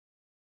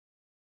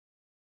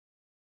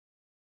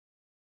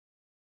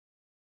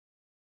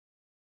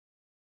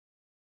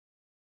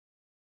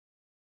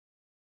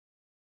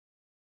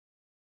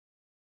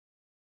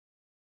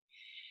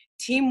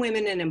Team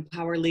Women and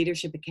Empower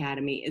Leadership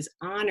Academy is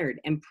honored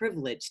and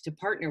privileged to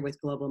partner with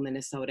Global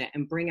Minnesota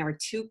and bring our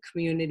two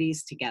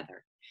communities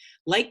together.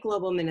 Like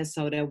Global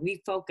Minnesota,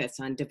 we focus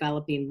on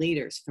developing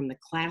leaders from the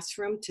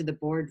classroom to the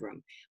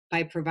boardroom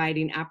by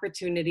providing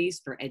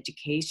opportunities for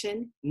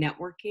education,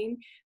 networking,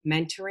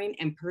 mentoring,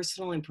 and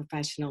personal and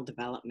professional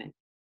development.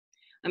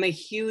 I'm a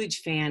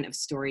huge fan of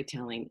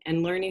storytelling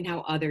and learning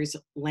how others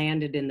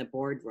landed in the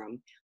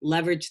boardroom,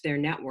 leveraged their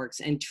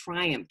networks, and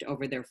triumphed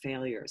over their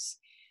failures.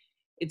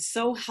 It's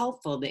so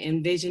helpful to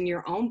envision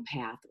your own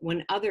path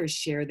when others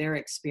share their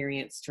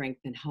experience, strength,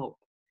 and hope.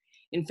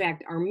 In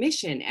fact, our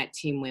mission at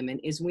Team Women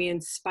is we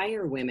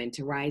inspire women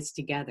to rise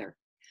together.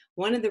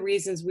 One of the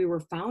reasons we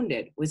were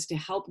founded was to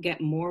help get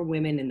more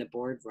women in the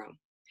boardroom.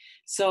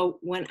 So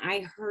when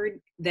I heard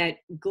that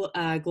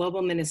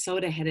Global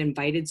Minnesota had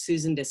invited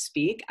Susan to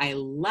speak, I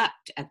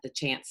leapt at the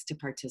chance to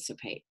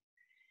participate.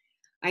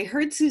 I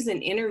heard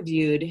Susan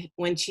interviewed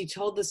when she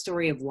told the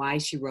story of why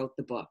she wrote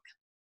the book.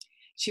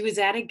 She was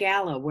at a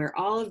gala where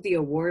all of the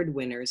award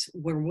winners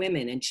were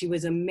women, and she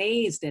was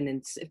amazed and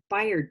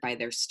inspired by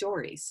their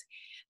stories.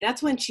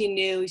 That's when she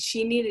knew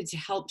she needed to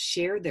help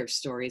share their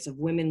stories of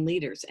women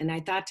leaders. And I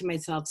thought to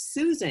myself,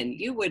 Susan,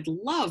 you would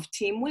love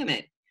Team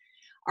Women.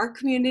 Our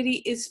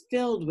community is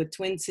filled with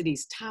Twin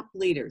Cities top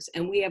leaders,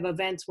 and we have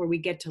events where we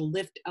get to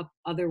lift up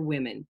other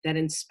women that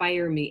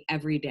inspire me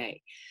every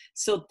day.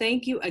 So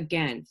thank you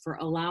again for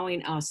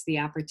allowing us the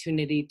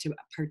opportunity to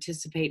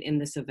participate in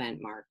this event,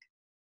 Mark.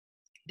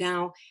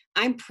 Now,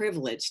 I'm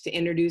privileged to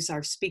introduce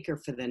our speaker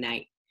for the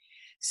night.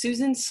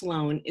 Susan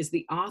Sloan is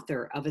the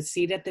author of A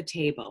Seat at the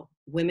Table,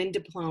 Women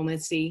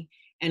Diplomacy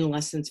and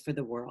Lessons for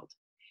the World.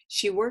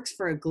 She works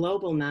for a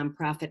global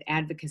nonprofit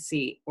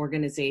advocacy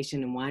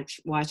organization in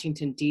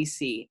Washington,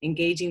 D.C.,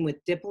 engaging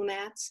with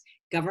diplomats,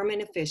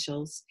 government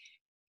officials,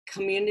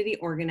 community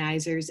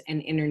organizers,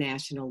 and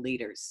international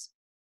leaders.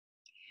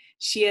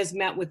 She has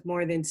met with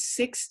more than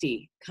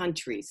 60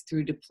 countries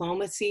through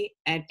diplomacy,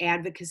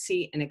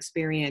 advocacy, and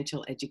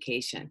experiential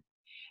education.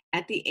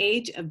 At the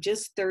age of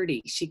just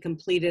 30, she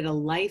completed a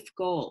life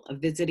goal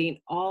of visiting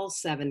all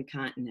 7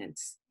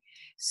 continents.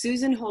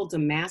 Susan holds a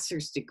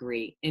master's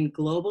degree in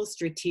global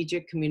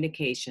strategic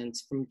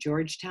communications from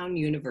Georgetown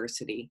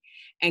University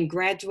and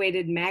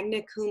graduated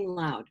magna cum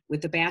laude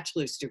with a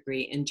bachelor's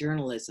degree in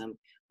journalism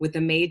with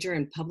a major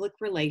in public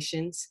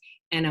relations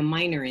and a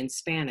minor in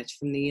Spanish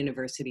from the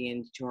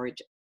University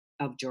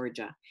of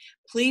Georgia.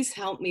 Please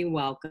help me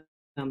welcome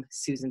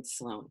Susan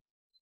Sloan.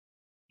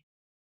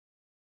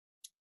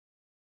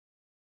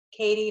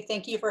 Katie,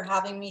 thank you for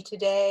having me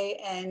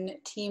today, and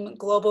Team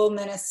Global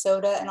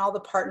Minnesota and all the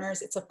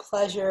partners. It's a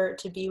pleasure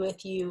to be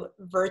with you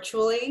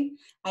virtually.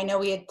 I know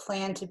we had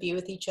planned to be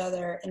with each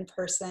other in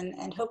person,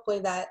 and hopefully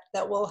that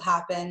will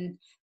happen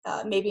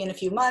maybe in a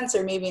few months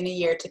or maybe in a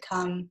year to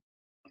come.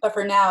 But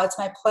for now, it's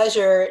my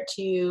pleasure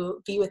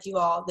to be with you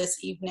all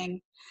this evening.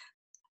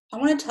 I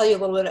want to tell you a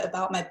little bit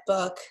about my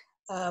book,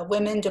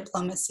 Women,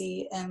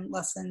 Diplomacy, and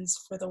Lessons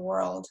for the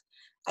World.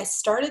 I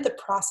started the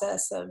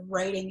process of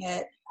writing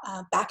it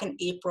back in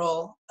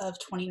April of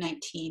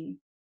 2019.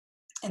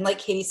 And like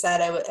Katie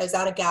said, I was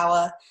at a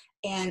gala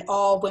and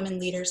all women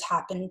leaders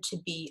happened to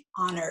be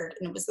honored.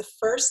 And it was the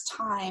first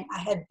time I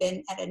had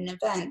been at an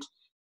event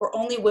where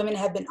only women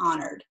had been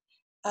honored,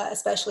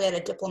 especially at a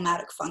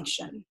diplomatic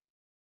function.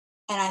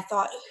 And I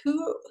thought,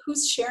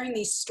 who's sharing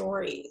these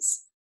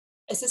stories?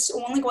 Is this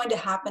only going to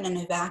happen in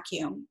a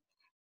vacuum?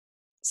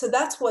 So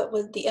that's what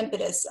was the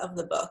impetus of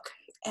the book.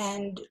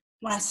 And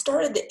when I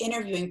started the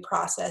interviewing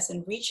process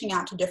and reaching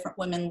out to different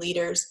women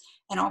leaders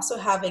and also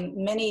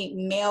having many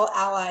male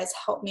allies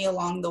help me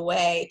along the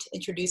way to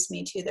introduce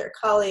me to their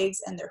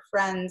colleagues and their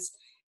friends,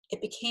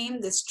 it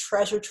became this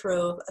treasure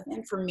trove of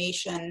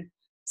information,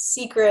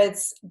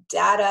 secrets,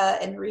 data,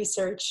 and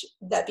research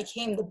that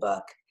became the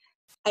book.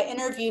 I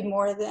interviewed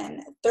more than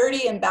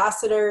 30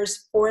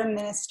 ambassadors, foreign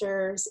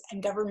ministers,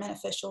 and government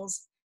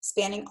officials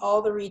spanning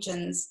all the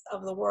regions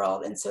of the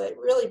world. And so it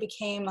really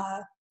became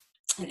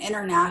an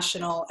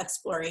international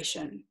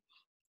exploration.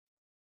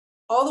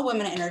 All the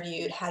women I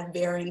interviewed had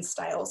varying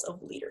styles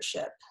of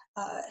leadership.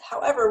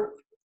 However,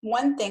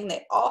 one thing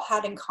they all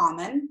had in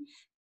common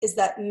is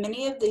that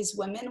many of these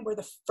women were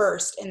the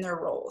first in their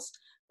roles,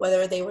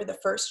 whether they were the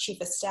first chief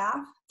of staff,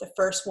 the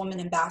first woman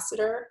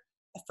ambassador,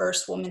 the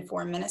first woman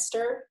foreign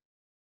minister.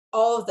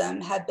 All of them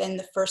had been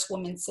the first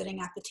woman sitting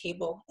at the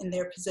table in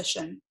their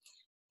position.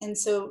 And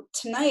so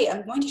tonight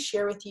I'm going to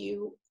share with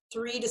you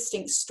 3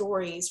 distinct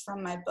stories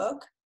from my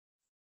book.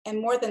 And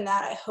more than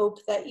that, I hope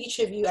that each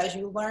of you, as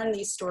you learn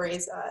these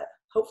stories,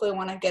 hopefully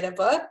want to get a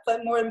book,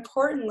 but more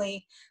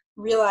importantly,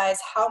 realize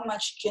how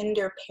much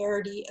gender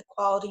parity,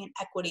 equality, and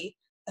equity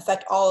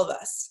affect all of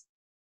us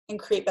and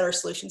create better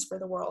solutions for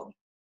the world.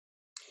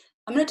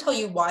 I'm going to tell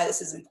you why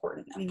this is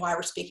important and why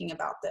we're speaking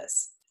about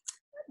this.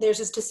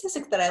 There's a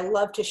statistic that I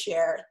love to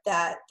share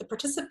that the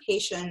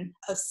participation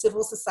of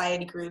civil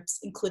society groups,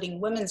 including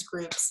women's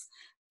groups,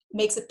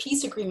 makes a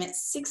peace agreement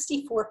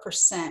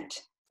 64%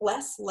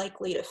 less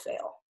likely to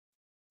fail.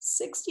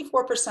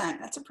 64%,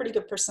 that's a pretty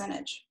good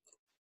percentage.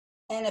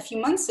 And a few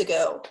months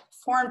ago,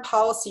 foreign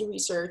policy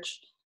research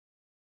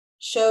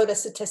showed a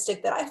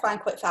statistic that I find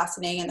quite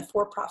fascinating in the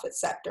for-profit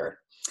sector,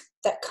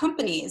 that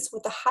companies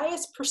with the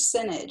highest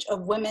percentage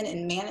of women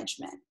in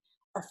management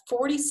are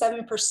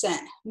 47%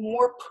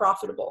 more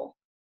profitable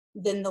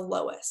than the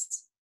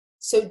lowest.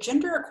 So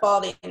gender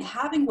equality and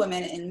having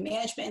women in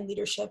management and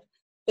leadership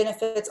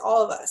benefits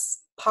all of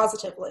us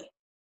positively.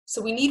 So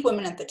we need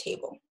women at the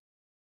table.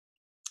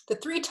 The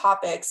three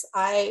topics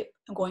I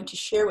am going to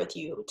share with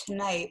you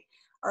tonight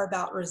are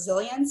about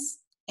resilience,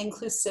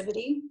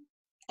 inclusivity,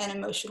 and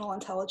emotional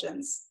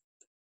intelligence.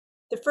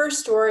 The first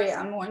story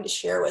I'm going to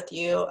share with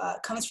you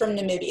comes from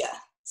Namibia,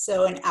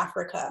 so in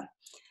Africa.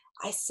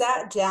 I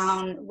sat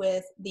down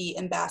with the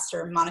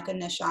ambassador, Monica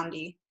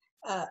Cruz,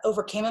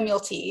 over chamomile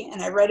tea,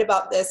 and I read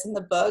about this in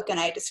the book, and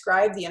I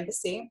described the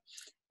embassy.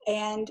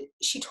 And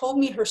she told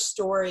me her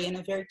story in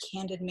a very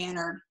candid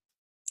manner.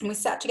 And we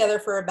sat together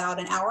for about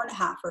an hour and a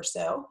half or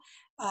so,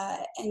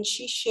 and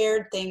she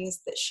shared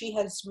things that she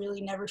has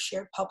really never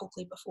shared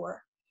publicly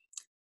before.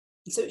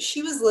 So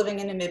she was living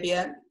in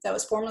Namibia that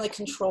was formerly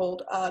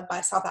controlled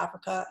by South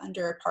Africa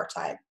under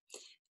apartheid.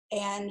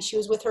 And she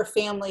was with her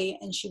family,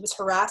 and she was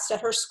harassed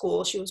at her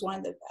school. She was one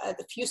of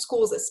the few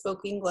schools that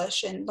spoke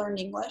English and learned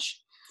English.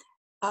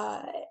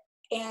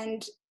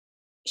 And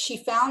she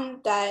found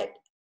that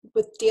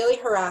with daily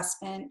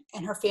harassment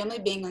and her family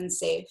being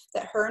unsafe,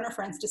 that her and her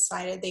friends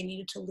decided they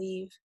needed to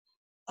leave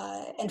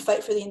and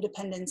fight for the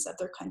independence of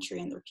their country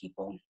and their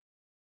people.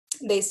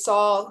 They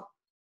saw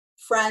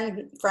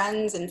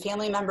friends and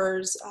family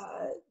members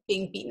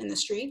being beaten in the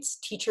streets,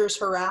 teachers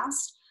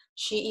harassed.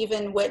 She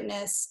even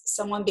witnessed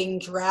someone being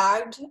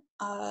dragged,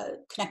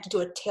 connected to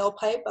a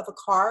tailpipe of a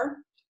car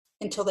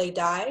until they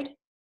died.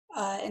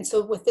 And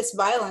so with this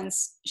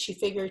violence, she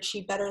figured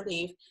she better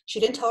leave. She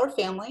didn't tell her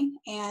family,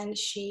 and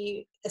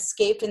she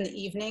escaped in the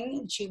evening,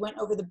 and she went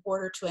over the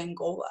border to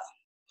Angola.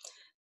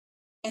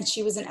 And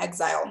she was in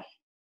exile.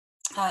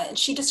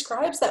 She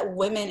describes that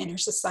women in her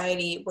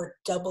society were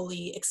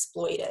doubly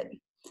exploited.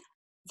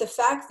 The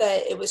fact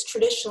that it was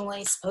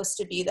traditionally supposed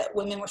to be that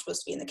women were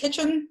supposed to be in the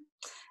kitchen,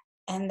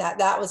 and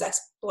that was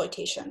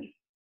exploitation.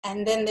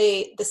 And then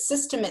the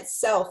system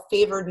itself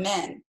favored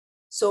men.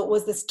 So it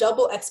was this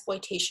double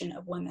exploitation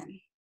of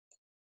women.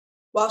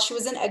 While she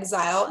was in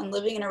exile and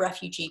living in a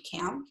refugee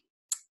camp,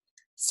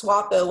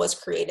 SWAPO was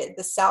created,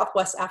 the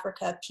Southwest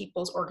Africa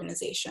People's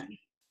Organization.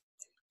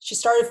 She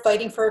started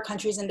fighting for her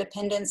country's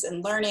independence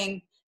and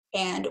learning.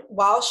 And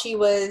while she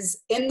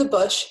was in the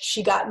bush,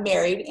 she got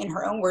married. In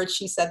her own words,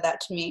 she said that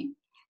to me.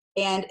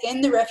 And in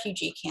the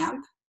refugee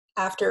camp,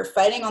 after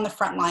fighting on the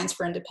front lines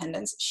for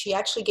independence, she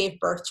actually gave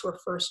birth to her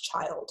first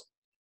child.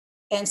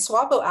 And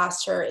SWAPO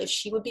asked her if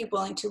she would be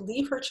willing to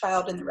leave her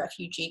child in the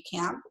refugee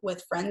camp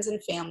with friends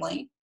and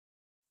family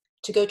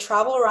to go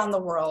travel around the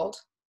world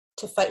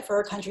to fight for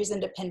her country's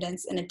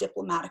independence in a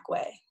diplomatic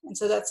way. And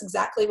so that's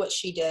exactly what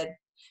she did.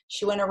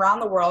 She went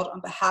around the world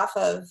on behalf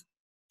of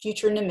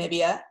future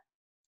Namibia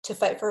to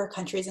fight for her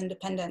country's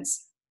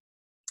independence.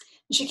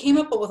 And she came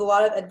up with a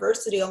lot of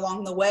adversity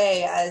along the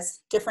way, as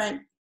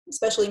different,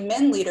 especially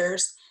men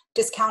leaders,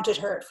 discounted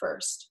her at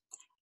first.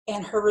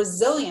 And her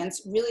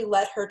resilience really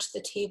led her to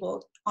the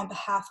table on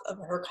behalf of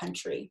her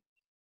country.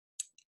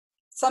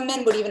 Some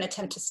men would even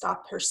attempt to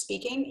stop her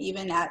speaking,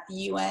 even at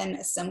UN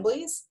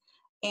assemblies.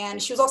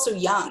 And she was also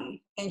young,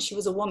 and she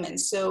was a woman.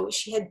 So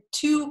she had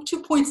two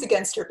points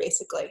against her,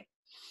 basically.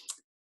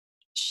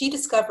 She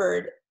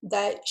discovered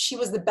that she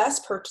was the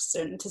best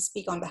person to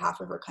speak on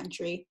behalf of her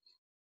country,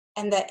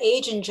 and that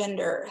age and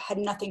gender had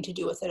nothing to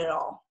do with it at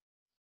all.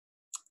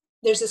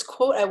 There's this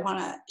quote I want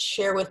to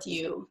share with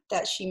you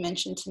that she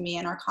mentioned to me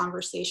in our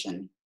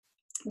conversation,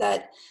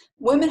 that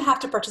women have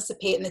to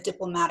participate in the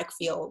diplomatic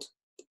field.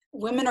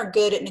 Women are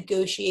good at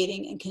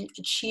negotiating and can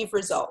achieve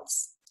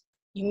results.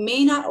 You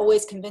may not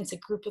always convince a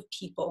group of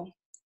people,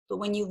 but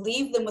when you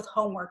leave them with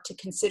homework to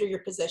consider your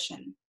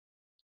position,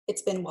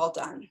 it's been well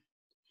done.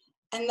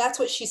 And that's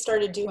what she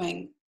started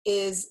doing,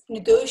 is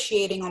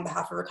negotiating on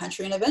behalf of her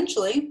country. And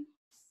eventually,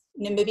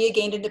 Namibia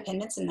gained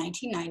independence in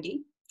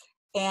 1990.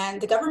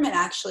 And the government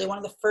actually, one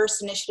of the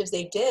first initiatives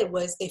they did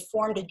was they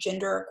formed a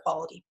gender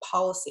equality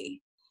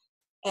policy.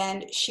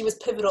 And she was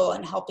pivotal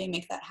in helping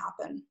make that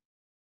happen.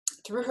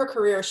 Through her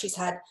career, she's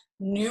had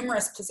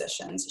numerous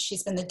positions.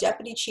 She's been the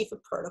Deputy Chief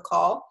of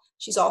Protocol.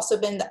 She's also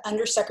been the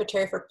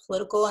Undersecretary for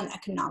Political and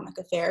Economic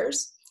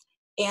Affairs.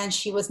 And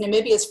she was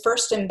Namibia's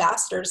first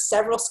ambassador to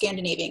several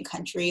Scandinavian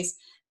countries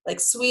like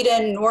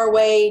Sweden,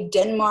 Norway,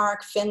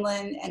 Denmark,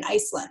 Finland, and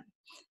Iceland.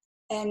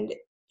 And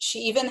she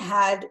even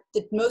had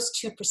the most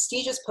two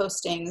prestigious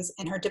postings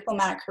in her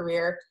diplomatic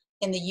career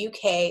in the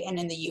UK and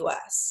in the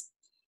US.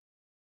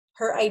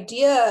 Her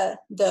idea,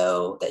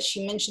 though, that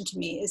she mentioned to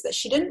me is that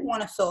she didn't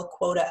want to fill a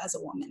quota as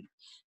a woman.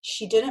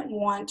 She didn't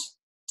want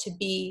to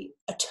be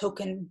a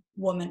token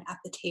woman at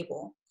the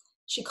table.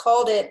 She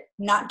called it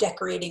not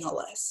decorating a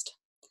list.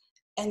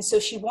 And so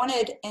she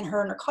wanted, and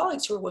her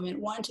colleagues who were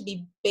women, wanted to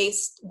be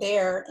based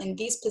there in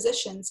these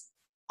positions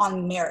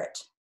on merit,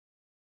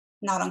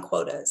 not on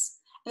quotas.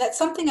 And that's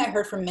something I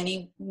heard from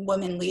many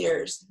women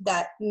leaders,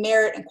 that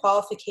merit and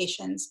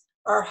qualifications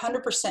are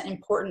 100%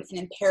 important and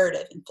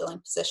imperative in filling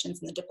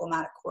positions in the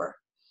diplomatic corps.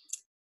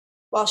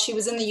 While she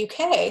was in the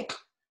UK,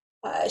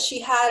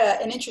 she had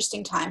an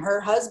interesting time. Her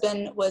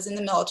husband was in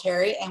the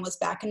military and was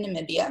back in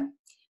Namibia.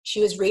 She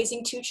was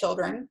raising 2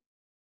 children.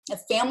 A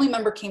family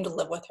member came to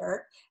live with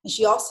her, and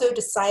she also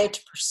decided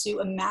to pursue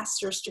a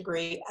master's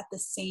degree at the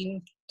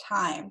same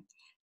time.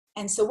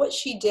 And so what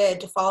she did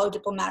to follow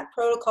diplomatic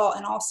protocol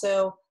and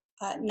also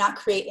not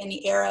create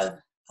any air of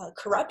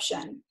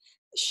corruption,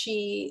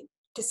 she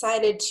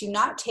decided to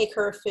not take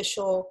her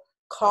official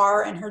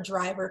car and her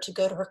driver to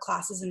go to her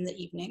classes in the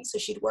evening. So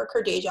she'd work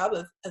her day job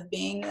of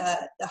being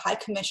the High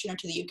Commissioner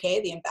to the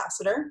UK, the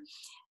ambassador.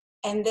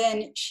 And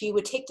then she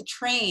would take the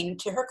train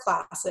to her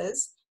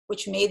classes,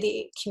 which made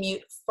the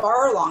commute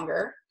far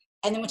longer,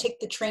 and then would take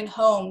the train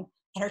home,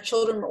 and her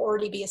children would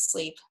already be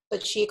asleep.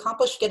 But she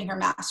accomplished getting her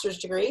master's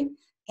degree,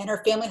 and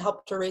her family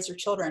helped her raise her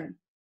children.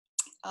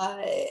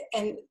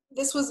 And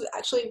this was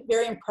actually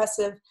very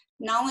impressive,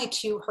 not only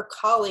to her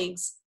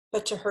colleagues,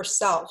 but to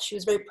herself. She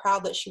was very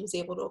proud that she was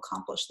able to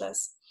accomplish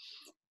this.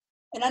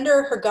 And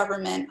under her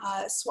government,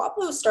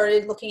 SWAPO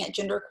started looking at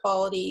gender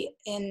equality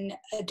in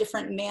a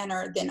different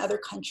manner than other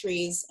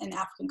countries in the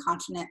African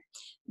continent.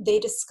 They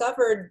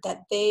discovered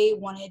that they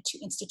wanted to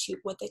institute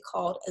what they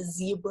called a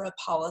zebra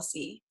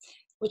policy,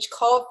 which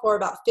called for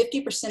about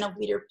 50% of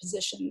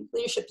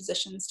leadership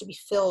positions to be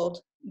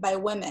filled by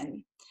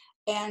women.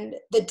 And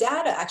the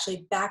data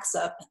actually backs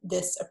up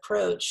this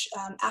approach.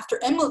 After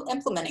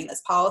implementing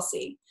this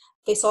policy,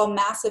 they saw a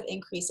massive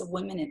increase of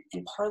women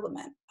in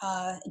parliament.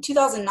 In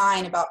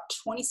 2009, about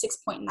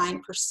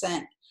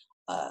 26.9%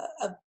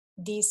 of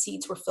these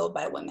seats were filled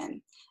by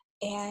women.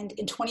 And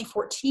in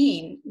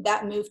 2014,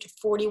 that moved to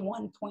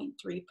 41.3%.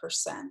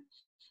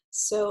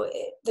 So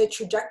the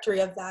trajectory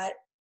of that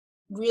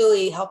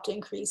really helped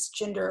increase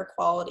gender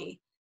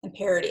equality and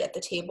parity at the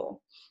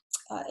table.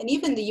 And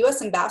even the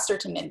US ambassador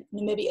to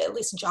Namibia,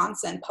 Lisa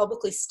Johnson,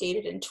 publicly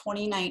stated in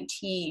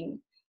 2019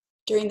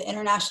 during the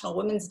International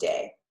Women's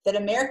Day that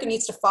America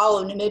needs to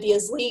follow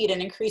Namibia's lead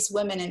and increase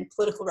women in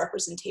political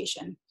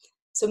representation.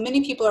 So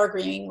many people are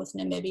agreeing with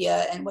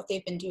Namibia and what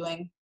they've been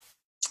doing.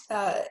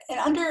 And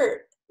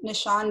under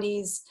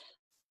Nshandi's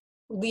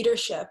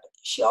leadership,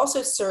 she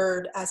also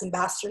served as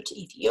ambassador to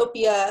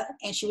Ethiopia,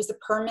 and she was the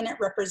permanent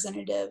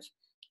representative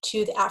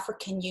to the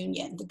African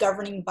Union, the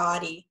governing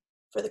body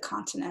for the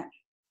continent.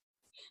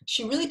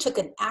 She really took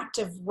an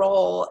active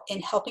role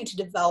in helping to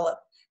develop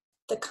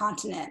the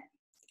continent,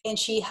 and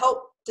she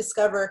helped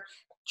discover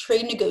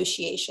trade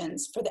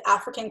negotiations for the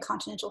African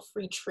Continental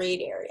Free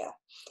Trade Area.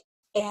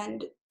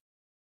 And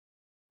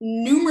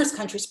numerous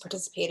countries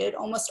participated,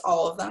 almost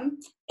all of them,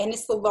 and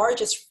it's the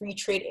largest free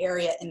trade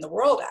area in the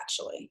world,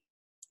 actually.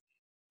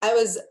 I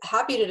was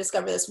happy to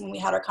discover this when we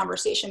had our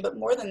conversation, but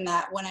more than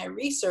that, when I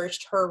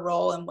researched her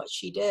role and what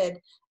she did,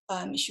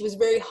 she was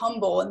very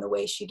humble in the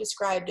way she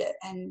described it,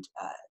 and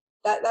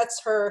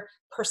that's her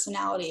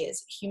personality,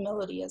 is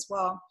humility as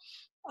well.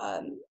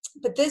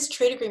 But this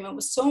trade agreement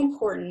was so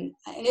important,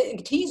 and it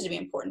continues to be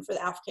important for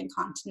the African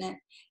continent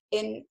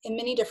in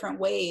many different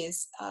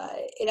ways.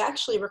 It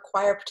actually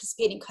required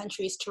participating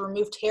countries to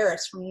remove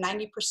tariffs from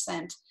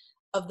 90%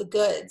 of the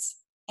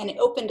goods, and it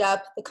opened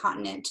up the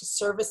continent to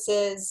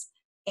services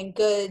and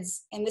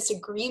goods, and this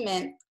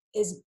agreement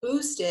has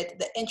boosted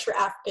the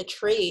intra-Africa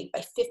trade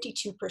by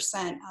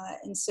 52%,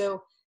 and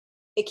so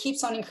it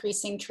keeps on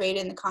increasing trade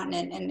in the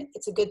continent, and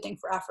it's a good thing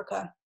for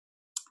Africa.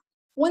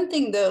 One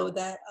thing, though,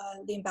 that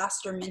the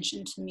ambassador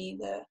mentioned to me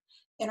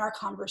in our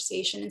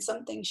conversation, and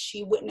something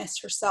she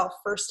witnessed herself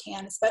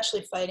firsthand,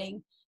 especially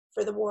fighting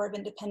for the War of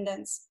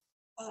Independence,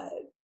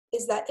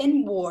 is that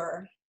in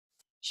war,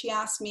 she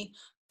asked me,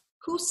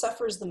 who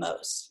suffers the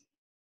most?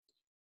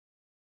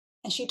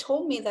 And she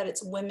told me that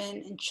it's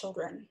women and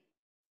children.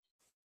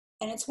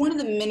 And it's one of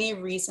the many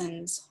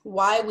reasons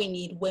why we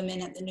need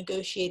women at the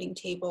negotiating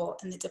table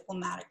and the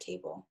diplomatic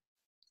table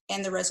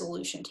and the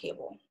resolution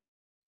table.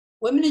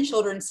 Women and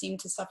children seem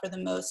to suffer the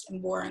most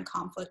in war and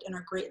conflict and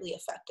are greatly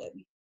affected.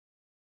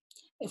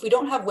 If we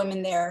don't have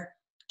women there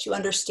to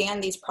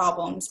understand these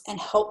problems and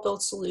help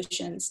build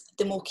solutions,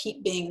 then we'll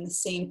keep being in the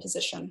same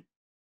position.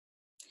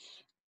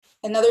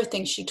 Another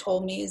thing she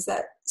told me is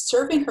that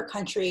serving her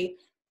country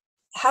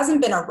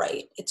hasn't been a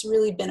right, it's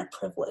really been a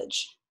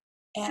privilege.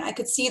 And I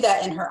could see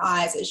that in her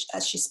eyes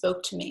as she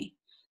spoke to me.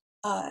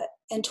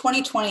 In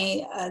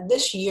 2020,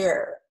 this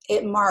year,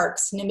 it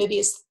marks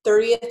Namibia's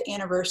 30th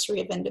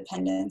anniversary of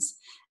independence.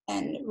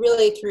 And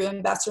really through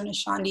Ambassador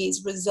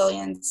Nshandi's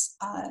resilience,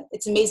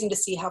 it's amazing to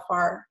see how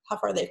far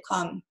they've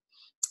come.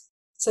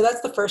 So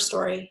that's the first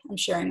story I'm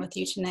sharing with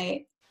you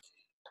tonight.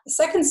 The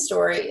second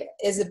story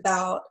is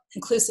about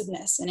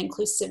inclusiveness and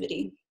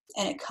inclusivity.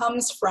 And it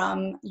comes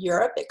from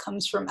Europe, it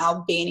comes from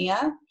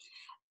Albania.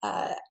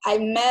 I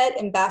met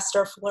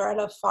Ambassador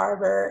Floretta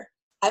Farber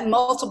at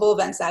multiple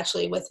events,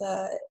 actually,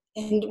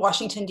 in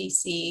Washington,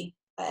 D.C.,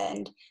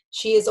 and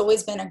she has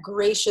always been a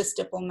gracious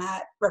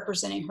diplomat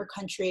representing her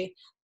country,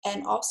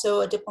 and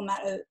also a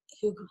diplomat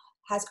who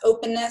has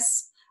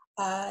openness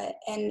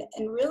and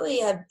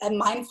really a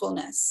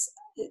mindfulness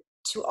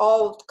to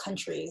all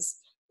countries.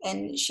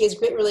 And she has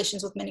great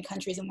relations with many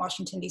countries in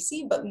Washington,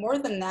 D.C., but more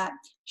than that,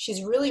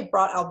 she's really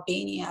brought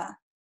Albania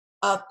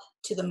up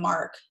to the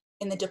mark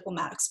in the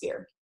diplomatic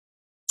sphere.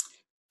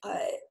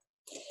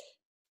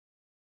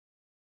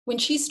 When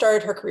she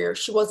started her career,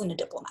 she wasn't a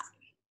diplomat.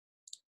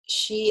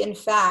 She, in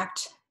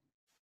fact,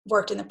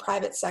 worked in the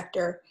private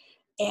sector,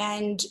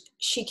 and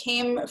she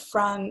came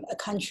from a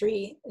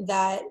country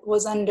that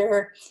was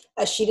under,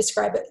 as she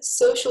described it,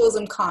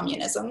 socialism,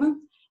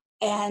 communism,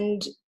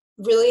 and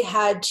really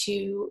had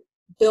to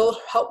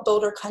help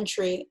build her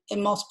country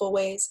in multiple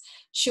ways.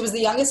 She was the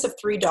youngest of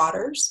 3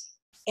 daughters,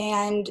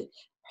 and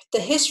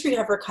the history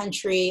of her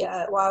country,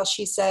 while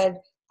she said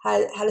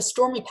had a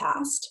stormy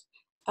past,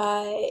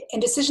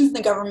 and decisions in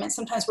the government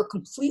sometimes were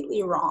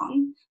completely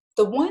wrong.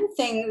 The one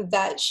thing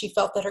that she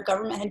felt that her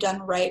government had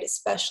done right,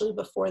 especially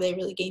before they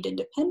really gained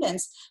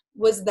independence,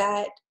 was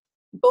that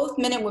both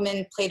men and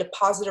women played a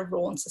positive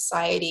role in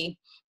society,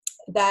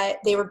 that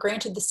they were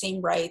granted the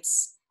same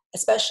rights,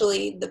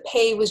 especially the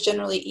pay was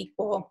generally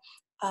equal.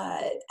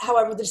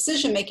 However, the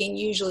decision-making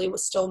usually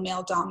was still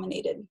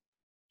male-dominated.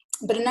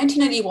 But in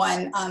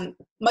 1991,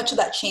 much of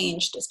that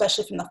changed,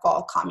 especially from the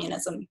fall of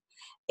communism.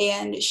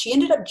 And she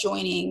ended up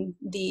joining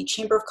the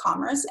Chamber of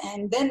Commerce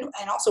and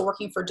also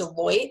working for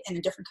Deloitte in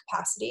a different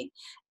capacity.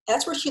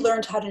 That's where she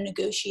learned how to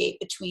negotiate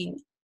between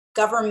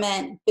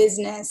government,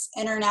 business,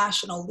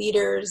 international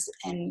leaders,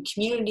 and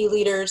community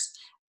leaders.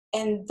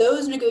 And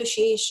those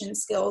negotiation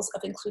skills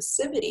of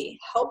inclusivity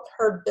helped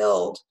her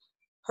build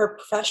her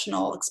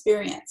professional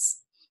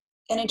experience.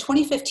 And in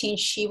 2015,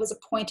 she was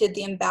appointed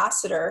the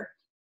ambassador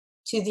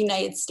to the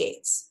United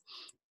States.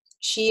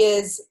 She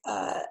is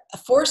a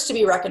force to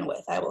be reckoned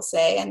with, I will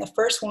say, and the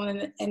first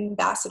woman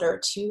ambassador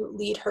to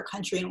lead her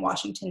country in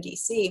Washington,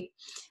 D.C.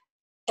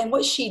 And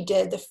what she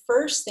did, the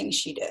first thing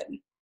she did,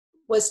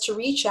 was to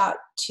reach out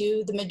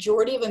to the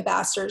majority of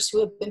ambassadors who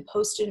have been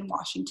posted in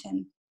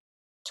Washington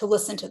to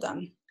listen to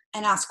them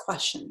and ask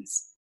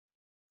questions.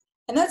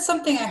 And that's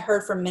something I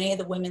heard from many of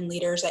the women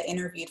leaders I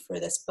interviewed for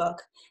this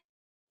book,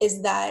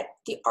 is that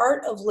the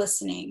art of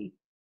listening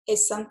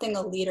is something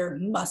a leader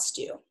must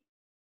do.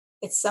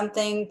 It's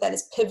something that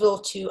is pivotal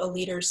to a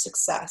leader's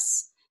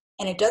success.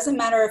 And it doesn't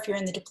matter if you're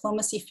in the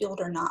diplomacy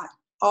field or not.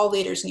 All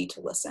leaders need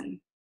to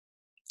listen.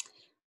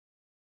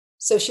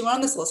 So she went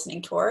on this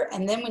listening tour.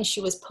 And then when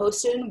she was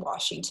posted in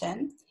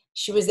Washington,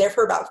 she was there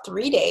for about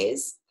 3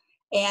 days.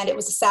 And it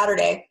was a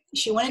Saturday.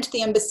 She went into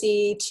the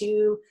embassy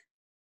to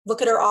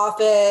look at her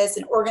office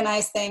and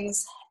organize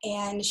things.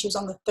 And she was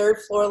on the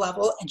 3rd floor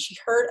level. And she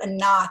heard a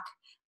knock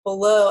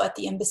below at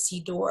the embassy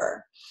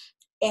door.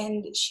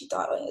 And she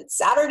thought, it's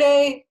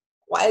Saturday.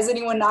 Why is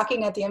anyone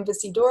knocking at the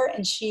embassy door?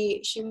 And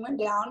she went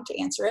down to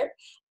answer it.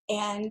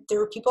 And there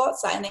were people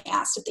outside, and they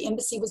asked if the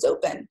embassy was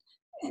open.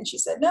 And she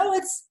said, no,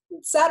 it's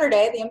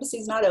Saturday. The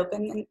embassy's not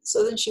open. And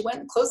so then she went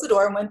and closed the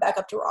door and went back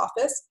up to her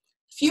office.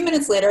 A few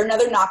minutes later,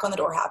 another knock on the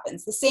door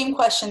happens. The same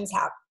questions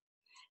happen.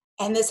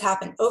 And this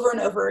happened over and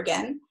over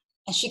again.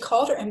 And she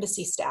called her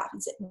embassy staff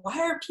and said, why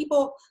are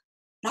people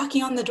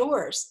knocking on the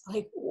doors?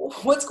 Like,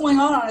 what's going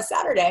on a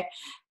Saturday?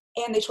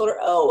 And they told her,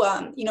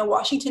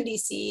 Washington,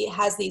 D.C.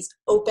 has these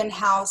open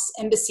house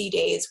embassy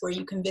days where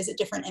you can visit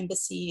different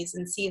embassies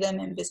and see them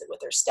and visit with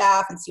their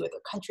staff and see what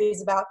their country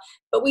is about.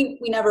 But we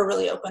never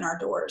really open our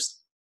doors.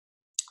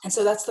 And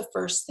so that's the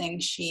first thing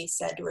she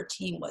said to her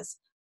team was,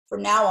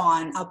 from now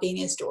on,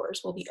 Albania's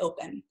doors will be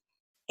open.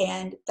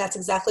 And that's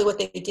exactly what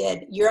they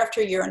did. Year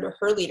after year under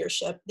her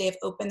leadership, they have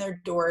opened their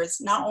doors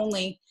not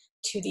only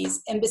to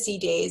these embassy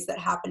days that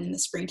happen in the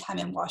springtime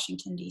in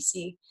Washington,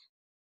 D.C.,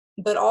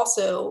 but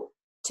also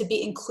to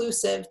be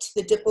inclusive to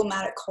the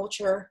diplomatic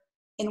culture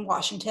in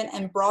Washington,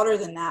 and broader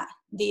than that,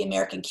 the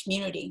American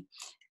community.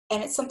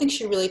 And it's something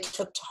she really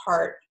took to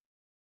heart.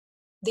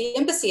 The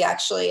embassy,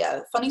 actually,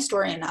 funny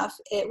story enough,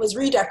 it was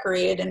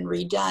redecorated and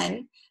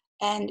redone,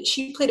 and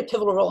she played a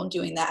pivotal role in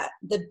doing that.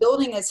 The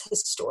building is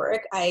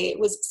historic. I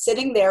was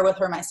sitting there with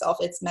her myself.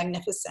 It's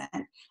magnificent.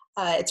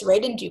 It's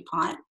right in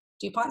DuPont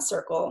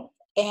Circle,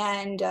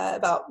 and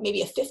about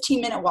maybe a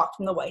 15-minute walk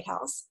from the White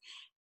House.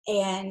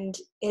 And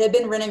it had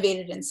been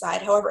renovated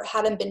inside. However, it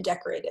hadn't been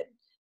decorated.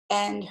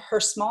 And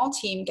her small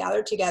team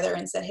gathered together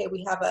and said, hey,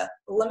 we have a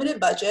limited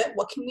budget.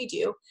 What can we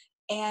do?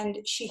 And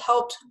she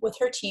helped with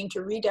her team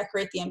to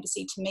redecorate the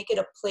embassy to make it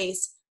a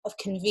place of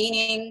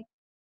convening,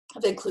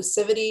 of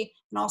inclusivity,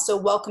 and also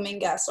welcoming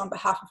guests on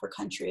behalf of her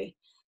country.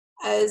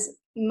 As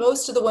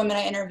most of the women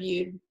I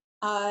interviewed,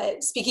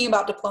 speaking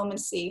about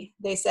diplomacy,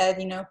 they said,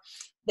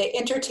 they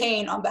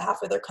entertain on behalf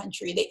of their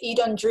country. They eat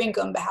and drink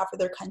on behalf of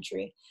their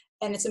country.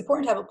 And it's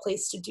important to have a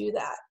place to do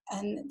that.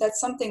 And that's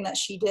something that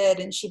she did,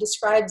 and she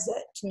describes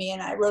it to me,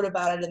 and I wrote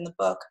about it in the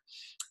book.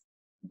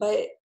 But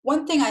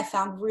one thing I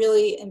found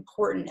really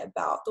important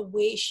about the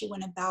way she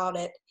went about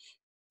it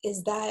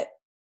is that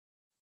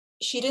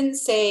she didn't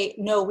say,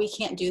 no, we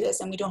can't do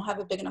this, and we don't have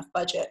a big enough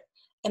budget.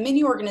 And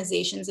many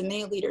organizations and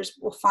many leaders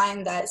will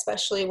find that,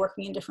 especially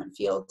working in different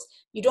fields,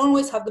 you don't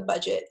always have the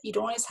budget, you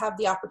don't always have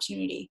the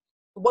opportunity.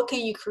 What can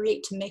you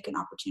create to make an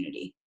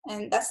opportunity?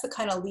 And that's the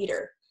kind of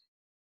leader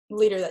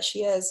that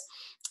she is.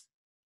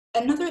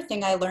 Another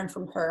thing I learned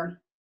from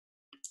her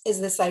is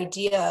this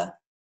idea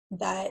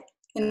that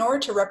in order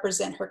to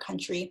represent her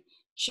country,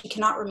 she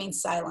cannot remain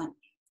silent.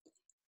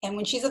 And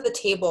when she's at the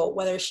table,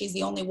 whether she's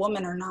the only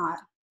woman or not,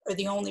 or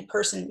the only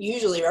person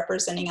usually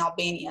representing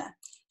Albania,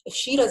 if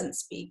she doesn't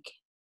speak,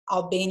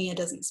 Albania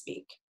doesn't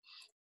speak.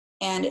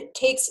 And it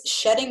takes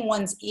shedding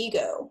one's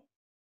ego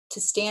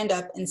to stand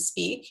up and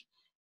speak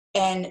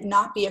and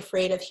not be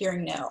afraid of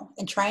hearing no,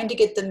 and trying to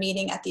get the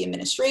meeting at the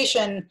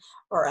administration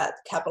or at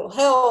Capitol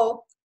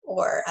Hill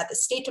or at the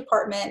State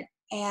Department,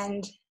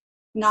 and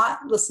not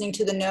listening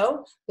to the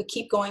no, but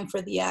keep going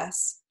for the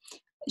yes.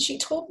 She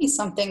told me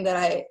something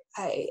that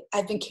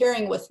I've been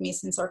carrying with me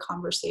since our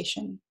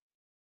conversation,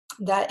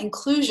 that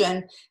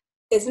inclusion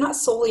is not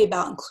solely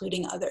about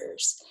including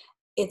others.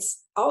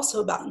 It's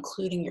also about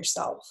including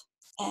yourself.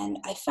 And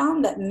I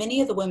found that many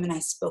of the women I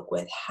spoke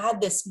with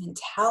had this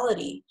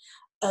mentality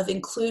of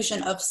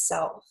inclusion of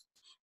self.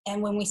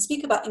 And when we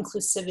speak about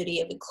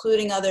inclusivity, of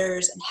including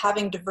others and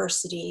having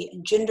diversity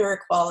and gender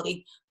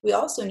equality, we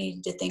also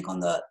need to think on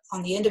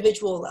the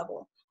individual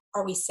level.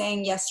 Are we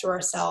saying yes to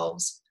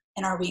ourselves,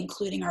 and are we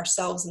including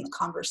ourselves in the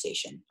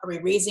conversation? Are we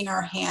raising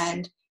our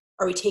hand?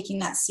 Are we taking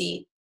that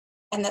seat?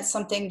 And that's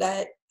something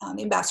that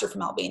the ambassador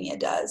from Albania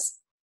does.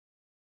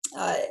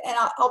 And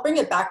I'll bring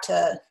it back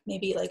to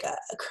maybe like a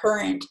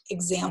current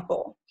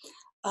example.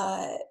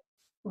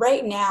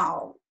 Right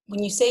now,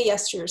 when you say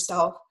yes to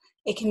yourself,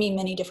 it can mean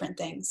many different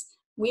things.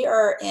 We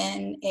are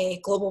in a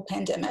global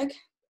pandemic.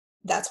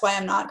 That's why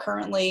I'm not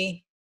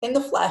currently in the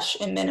flesh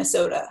in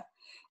Minnesota.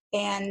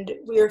 And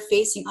we are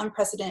facing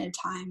unprecedented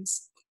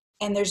times.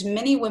 And there's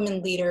many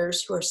women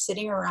leaders who are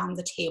sitting around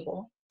the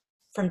table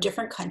from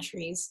different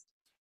countries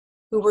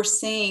who were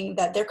saying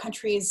that their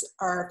countries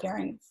are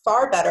faring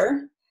far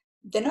better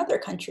than other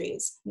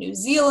countries. New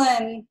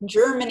Zealand,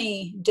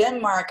 Germany,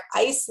 Denmark,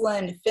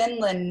 Iceland,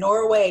 Finland,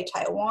 Norway,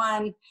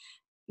 Taiwan.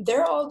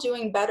 They're all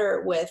doing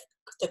better with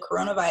the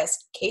coronavirus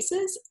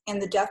cases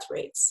and the death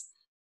rates.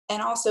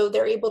 And also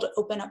they're able to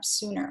open up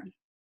sooner.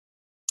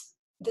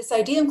 This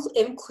idea of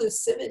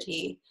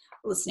inclusivity,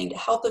 listening to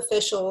health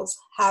officials,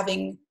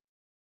 having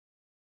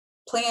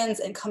plans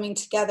and coming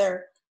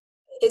together,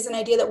 is an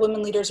idea that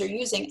women leaders are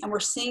using. And we're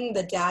seeing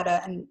the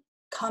data and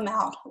come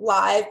out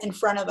live in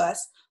front of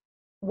us,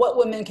 what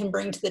women can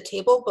bring to the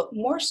table, but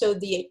more so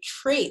the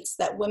traits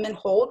that women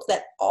hold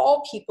that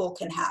all people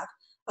can have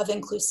of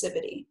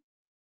inclusivity.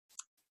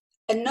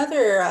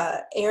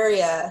 Another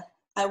area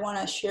I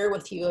want to share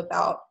with you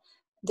about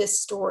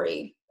this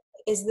story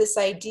is this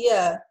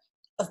idea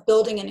of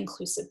building an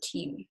inclusive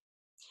team.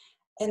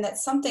 And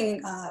that's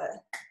something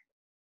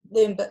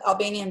the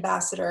Albanian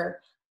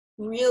ambassador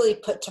really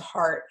put to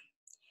heart.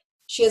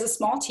 She has a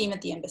small team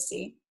at the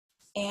embassy,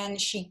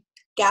 and she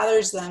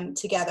gathers them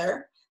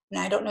together. And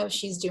I don't know if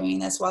she's doing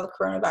this while the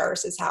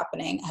coronavirus is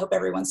happening. I hope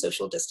everyone's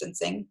social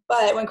distancing.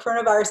 But when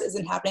coronavirus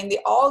isn't happening, they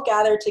all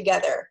gather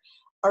together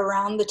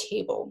around the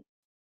table,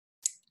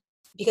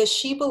 because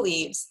she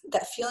believes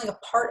that feeling a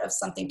part of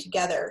something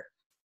together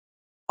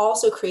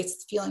also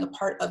creates feeling a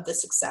part of the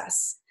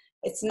success.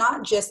 It's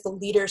not just the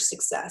leader's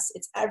success,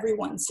 it's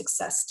everyone's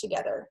success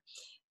together.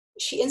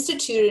 She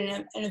instituted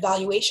an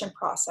evaluation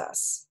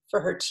process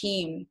for her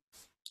team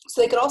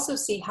so they could also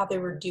see how they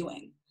were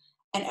doing.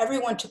 And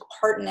everyone took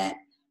part in it.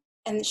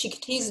 And she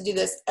continues to do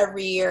this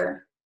every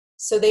year,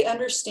 so they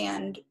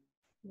understand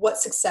what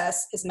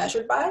success is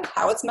measured by,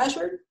 how it's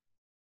measured,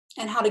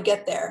 and how to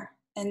get there.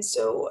 And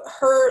so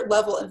her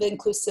level of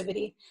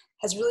inclusivity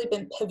has really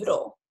been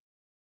pivotal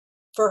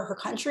for her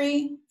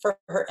country, for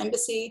her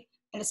embassy,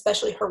 and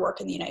especially her work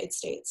in the United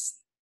States.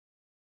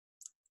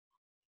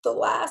 The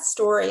last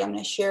story I'm going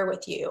to share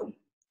with you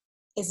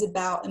is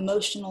about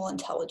emotional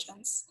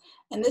intelligence.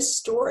 And this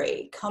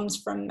story comes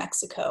from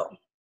Mexico.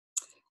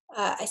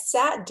 I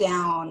sat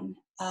down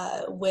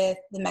with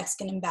the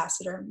Mexican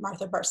ambassador,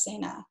 Martha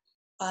Barcena,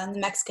 in the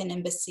Mexican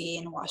embassy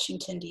in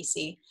Washington,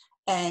 D.C.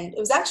 And it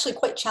was actually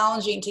quite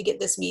challenging to get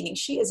this meeting.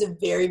 She is a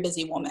very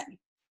busy woman.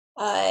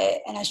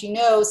 And as you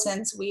know,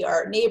 since we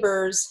are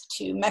neighbors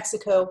to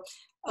Mexico,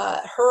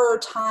 her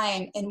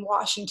time in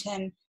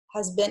Washington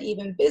has been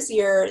even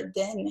busier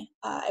than,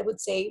 I would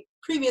say,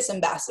 previous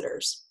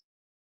ambassadors.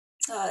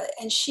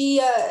 And she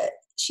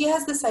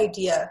has this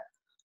idea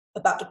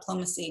about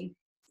diplomacy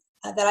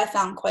that I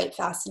found quite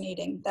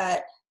fascinating,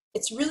 that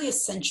it's really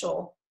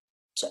essential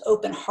to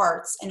open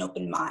hearts and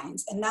open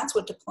minds. And that's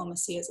what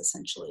diplomacy is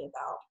essentially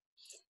about.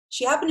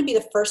 She happened to be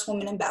the first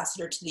woman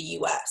ambassador to the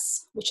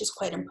US, which is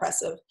quite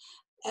impressive.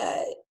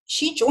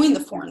 She joined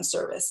the Foreign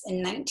Service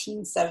in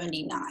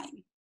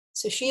 1979.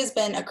 So she has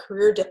been a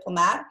career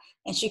diplomat,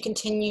 and she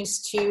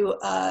continues to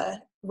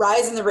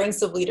rise in the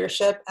ranks of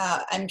leadership.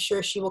 I'm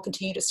sure she will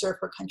continue to serve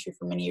her country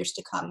for many years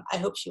to come. I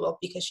hope she will,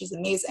 because she's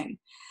amazing.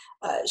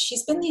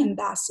 She's been the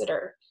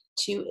ambassador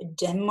to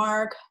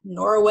Denmark,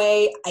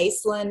 Norway,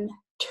 Iceland,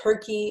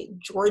 Turkey,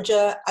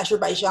 Georgia,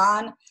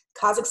 Azerbaijan,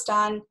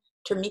 Kazakhstan,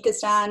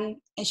 Turkmenistan,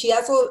 and she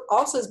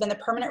also has been the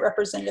permanent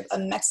representative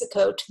of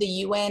Mexico to the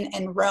UN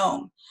in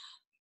Rome.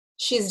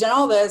 She's done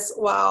all this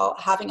while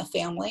having a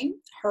family.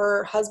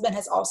 Her husband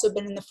has also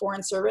been in the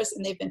Foreign Service,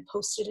 and they've been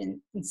posted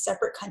in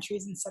separate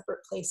countries and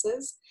separate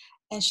places.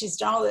 And she's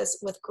done all this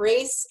with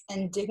grace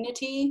and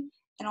dignity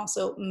and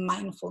also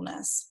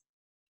mindfulness.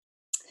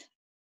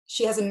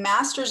 She has a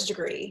master's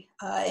degree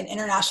in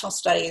international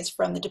studies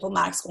from the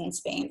diplomatic school in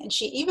Spain. And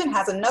she even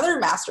has another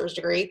master's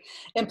degree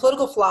in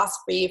political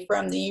philosophy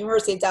from the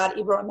Universidad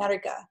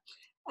Iberoamerica.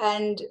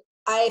 And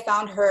I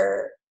found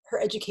her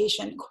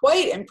education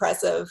quite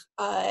impressive.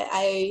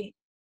 I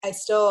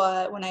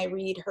still, when I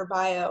read her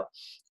bio,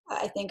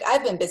 I think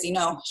I've been busy.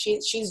 No,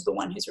 she's the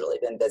one who's really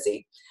been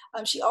busy.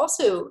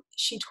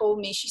 She told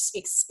me she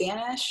speaks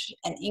Spanish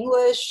and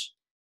English,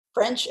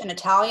 French and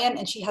Italian,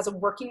 and she has a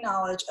working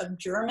knowledge of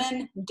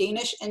German,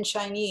 Danish, and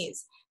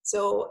Chinese.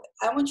 So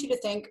I want you to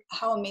think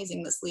how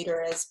amazing this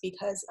leader is,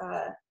 because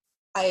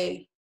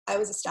I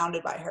was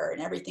astounded by her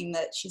and everything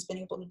that she's been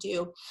able to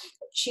do.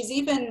 She's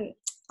even,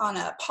 on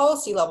a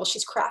policy level,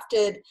 she's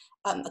crafted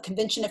a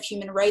Convention of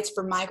Human Rights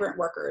for migrant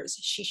workers.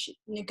 She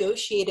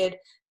negotiated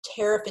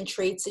tariff and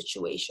trade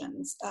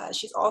situations.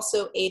 She's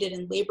also aided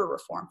in labor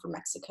reform for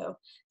Mexico.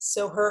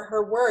 So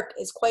her work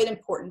is quite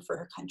important for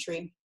her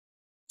country.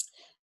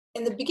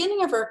 In the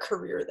beginning of her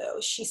career,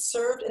 though, she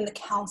served in the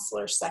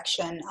counselor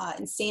section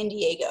in San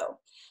Diego.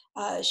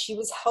 She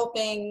was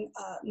helping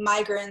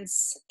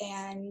migrants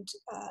and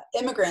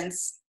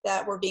immigrants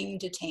that were being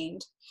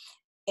detained.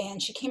 And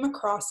she came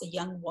across a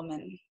young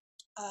woman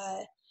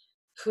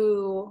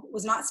who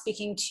was not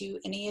speaking to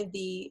any of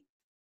the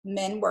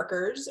men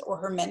workers or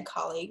her men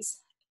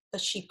colleagues,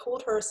 but she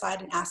pulled her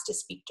aside and asked to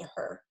speak to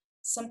her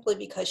simply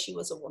because she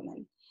was a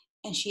woman.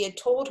 And she had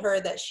told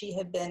her that she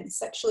had been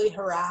sexually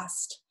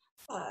harassed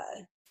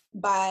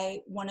by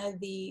one of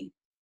the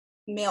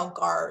male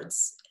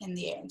guards in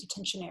the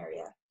detention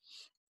area.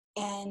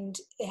 And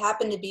it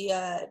happened to be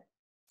a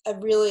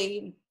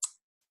really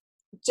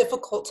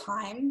difficult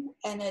time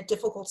and a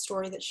difficult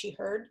story that she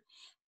heard.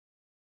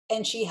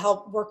 And she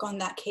helped work on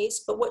that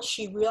case. But what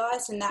she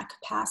realized in that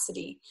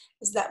capacity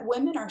is that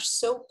women are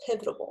so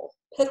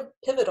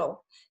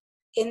pivotal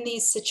in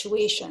these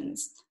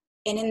situations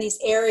and in these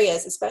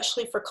areas,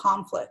 especially for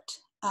conflict,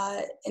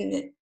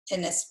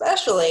 and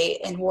especially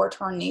in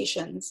war-torn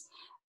nations.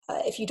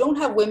 If you don't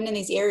have women in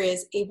these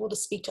areas able to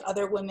speak to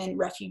other women,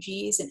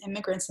 refugees and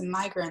immigrants and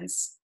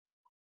migrants,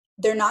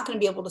 they're not going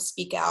to be able to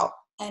speak out.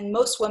 And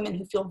most women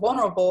who feel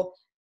vulnerable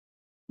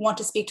want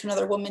to speak to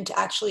another woman to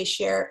actually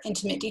share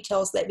intimate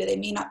details that they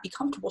may not be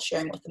comfortable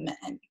sharing with the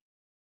men.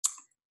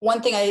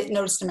 One thing I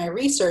noticed in my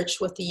research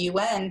with the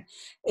UN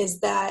is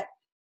that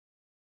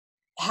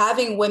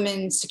having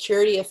women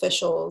security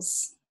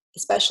officials,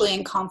 especially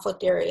in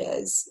conflict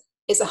areas,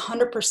 is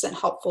 100%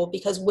 helpful,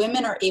 because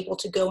women are able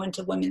to go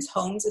into women's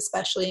homes,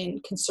 especially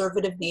in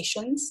conservative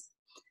nations,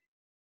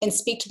 and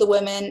speak to the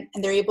women,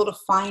 and they're able to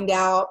find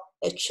out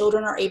if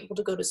children are able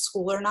to go to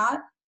school or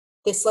not.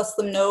 This lets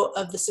them know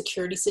of the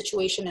security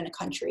situation in a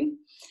country.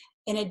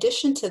 In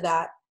addition to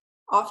that,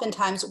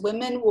 oftentimes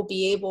women will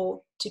be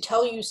able to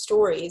tell you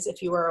stories,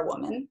 if you are a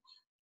woman,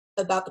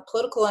 about the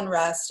political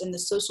unrest and the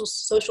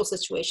social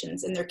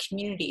situations in their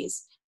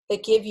communities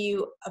that give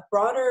you a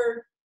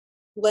broader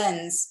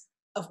lens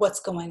of what's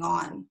going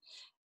on.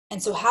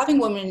 And so having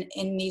women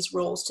in these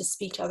roles to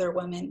speak to other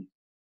women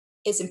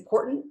is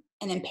important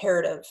and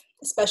imperative,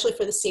 especially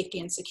for the safety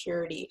and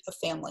security of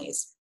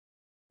families.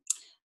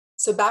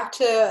 So back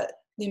to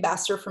the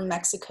ambassador from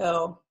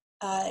Mexico,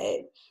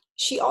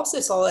 she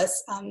also saw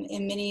this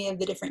in many of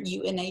the different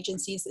UN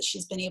agencies that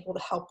she's been able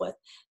to help with.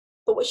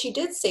 But what she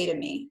did say to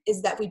me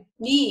is that we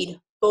need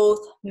both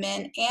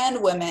men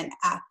and women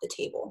at the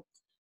table.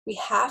 We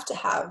have to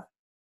have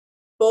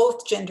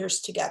both genders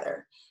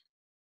together.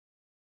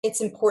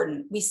 It's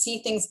important. We see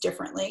things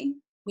differently.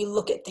 We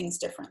look at things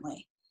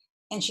differently.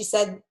 And she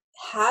said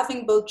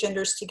having both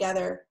genders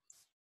together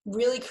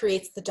really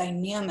creates the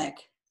dynamic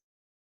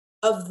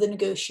of the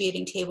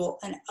negotiating table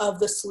and of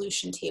the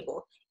solution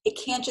table. It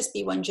can't just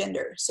be one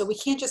gender. So we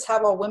can't just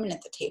have all women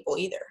at the table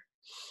either.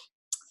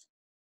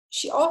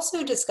 She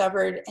also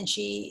discovered, and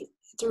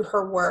through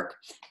her work,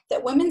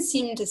 that women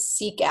seem to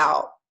seek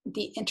out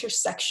the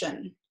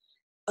intersection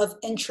of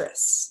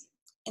interests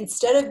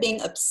instead of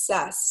being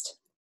obsessed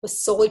with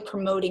solely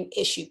promoting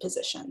issue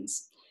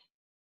positions.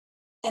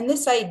 And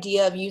this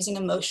idea of using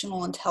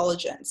emotional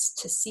intelligence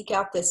to seek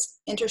out this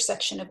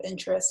intersection of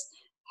interests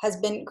has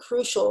been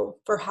crucial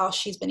for how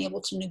she's been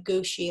able to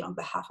negotiate on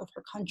behalf of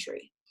her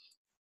country.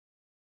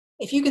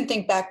 If you can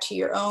think back to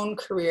your own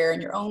career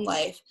and your own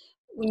life,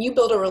 when you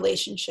build a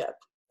relationship,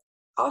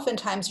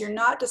 oftentimes you're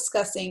not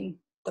discussing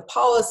the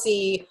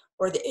policy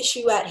or the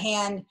issue at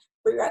hand,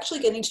 but you're actually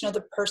getting to know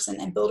the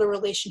person and build a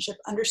relationship,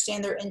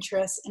 understand their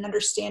interests, and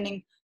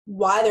understanding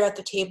why they're at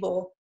the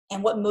table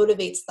and what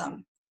motivates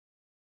them.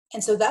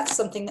 And so that's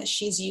something that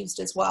she's used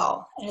as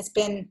well. And it's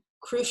been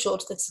crucial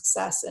to the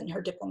success in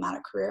her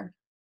diplomatic career.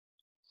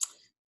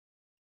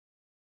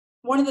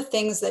 one of the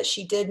things that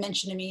she did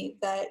mention to me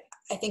that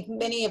I think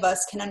many of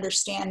us can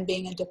understand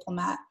being a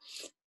diplomat,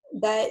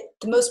 that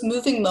the most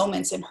moving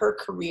moments in her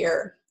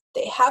career,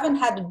 they haven't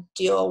had to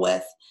deal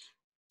with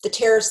the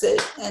tariffs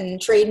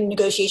and trade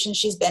negotiations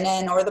she's been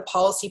in or the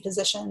policy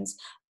positions,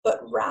 but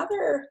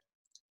rather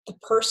the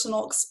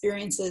personal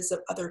experiences of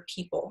other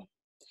people.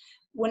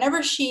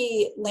 Whenever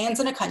she lands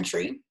in a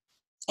country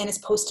and is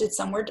posted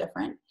somewhere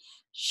different,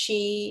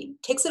 she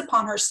takes it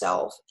upon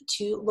herself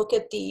to look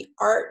at the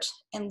art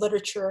and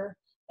literature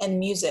and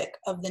music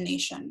of the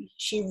nation.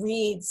 She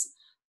reads,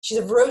 she's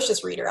a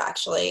voracious reader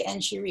actually,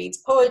 and she reads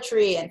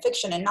poetry and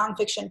fiction and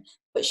nonfiction,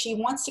 but she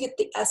wants to get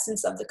the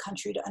essence of the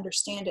country to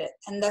understand it.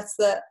 And that's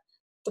the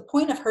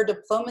point of her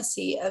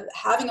diplomacy, of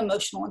having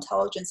emotional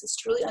intelligence, is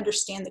to really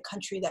understand the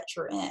country that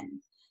you're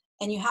in.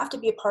 And you have to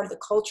be a part of the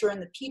culture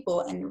and the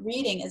people, and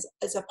reading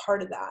is a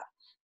part of that.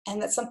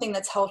 And that's something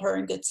that's held her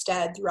in good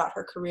stead throughout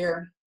her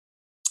career.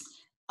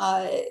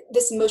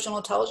 This emotional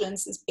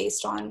intelligence is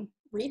based on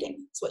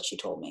reading, is what she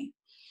told me.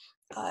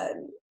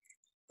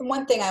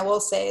 One thing I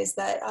will say is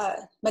that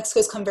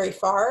Mexico's come very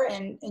far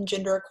in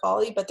gender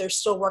equality, but they're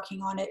still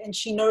working on it. And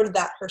she noted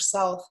that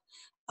herself.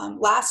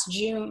 Last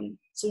June,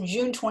 so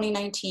June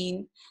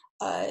 2019,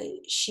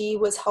 she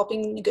was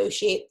helping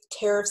negotiate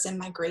tariffs and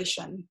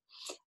migration.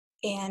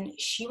 And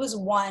she was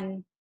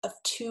one of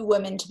 2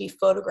 women to be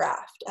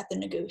photographed at the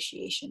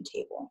negotiation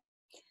table.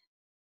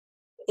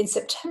 In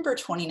September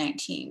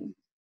 2019,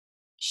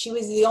 she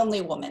was the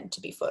only woman to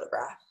be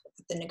photographed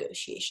at the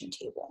negotiation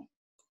table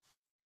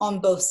on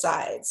both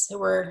sides. So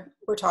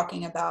we're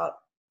talking about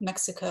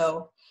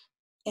Mexico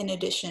in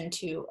addition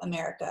to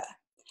America.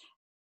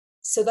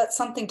 So that's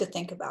something to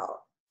think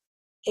about.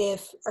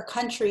 If our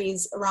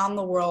countries around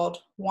the world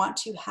want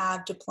to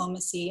have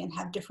diplomacy and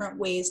have different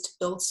ways to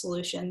build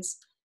solutions,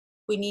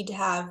 we need to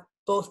have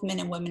both men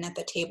and women at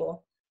the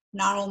table,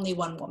 not only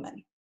one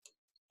woman.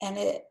 And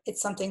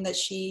it's something that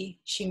she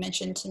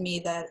mentioned to me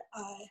that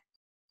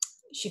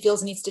she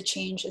feels needs to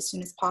change as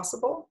soon as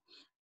possible,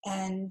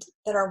 and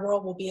that our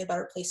world will be a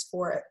better place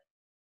for it.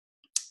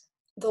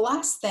 The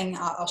last thing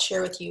I'll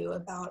share with you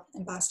about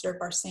Ambassador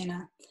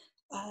Bárcena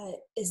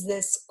is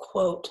this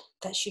quote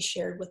that she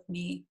shared with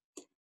me,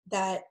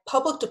 that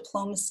public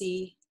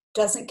diplomacy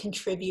doesn't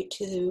contribute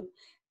to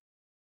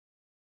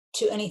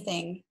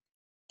anything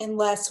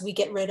unless we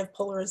get rid of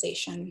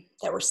polarization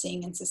that we're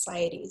seeing in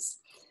societies.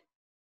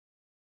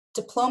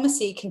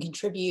 Diplomacy can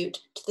contribute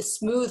to the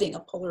smoothing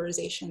of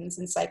polarizations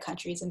inside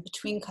countries and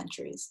between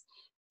countries.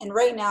 And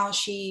right now,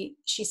 she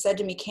said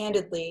to me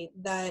candidly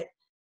that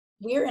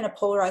we're in a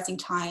polarizing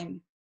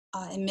time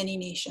in many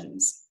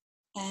nations,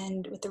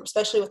 and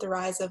especially with the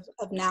rise of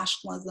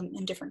nationalism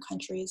in different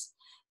countries.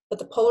 But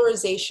the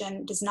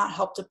polarization does not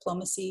help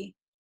diplomacy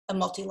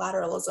and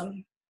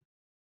multilateralism.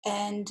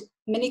 And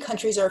many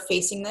countries are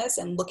facing this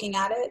and looking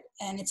at it,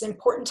 and it's an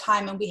important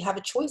time, and we have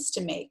a choice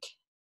to make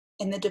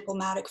in the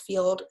diplomatic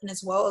field and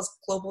as well as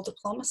global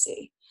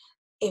diplomacy.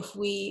 If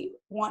we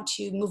want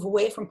to move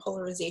away from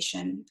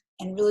polarization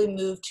and really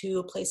move to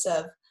a place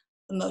of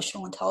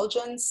emotional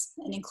intelligence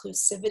and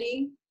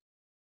inclusivity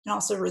and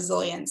also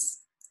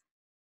resilience.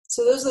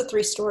 So those are the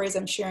 3 stories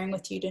I'm sharing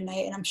with you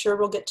tonight, and I'm sure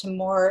we'll get to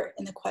more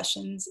in the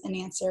questions and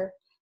answer.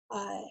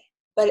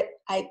 But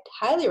I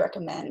highly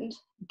recommend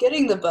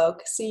getting the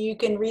book so you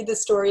can read the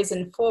stories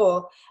in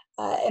full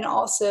and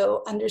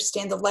also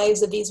understand the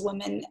lives of these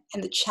women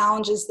and the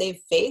challenges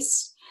they've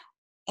faced,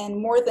 and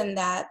more than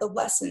that, the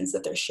lessons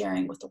that they're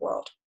sharing with the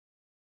world.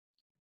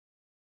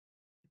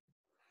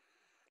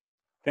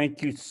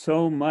 Thank you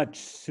so much,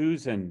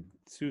 Susan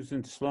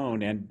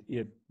Sloan, and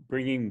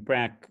bringing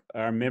back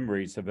our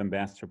memories of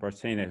Ambassador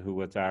Bárcena, who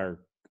was our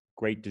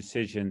Great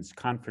Decisions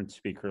conference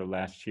speaker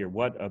last year.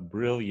 What a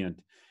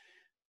brilliant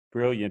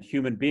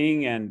human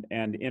being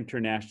and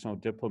international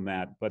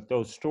diplomat. But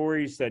those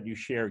stories that you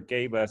shared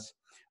gave us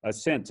a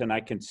sense, and I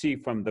can see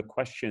from the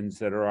questions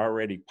that are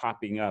already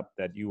popping up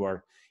that you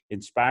are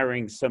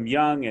inspiring some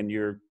young, and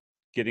you're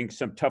getting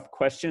some tough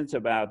questions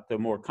about the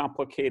more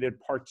complicated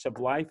parts of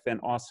life. And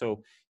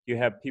also you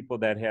have people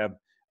that have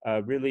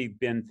really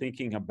been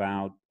thinking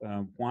about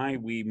why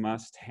we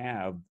must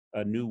have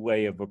a new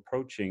way of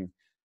approaching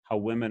how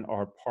women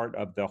are part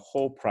of the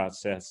whole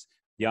process,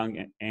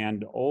 young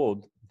and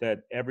old,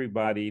 that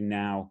everybody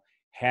now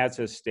has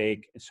a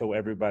stake, so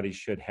everybody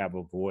should have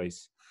a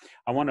voice.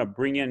 I want to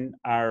bring in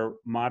our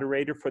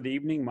moderator for the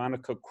evening,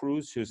 Monica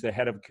Cruz, who's the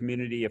head of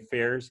community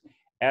affairs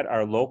at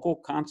our local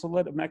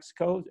Consulate of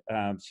Mexico.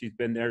 She's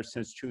been there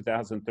since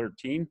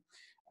 2013.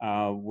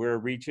 We're a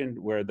region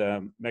where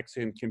the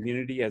Mexican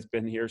community has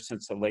been here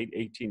since the late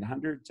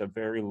 1800s, a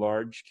very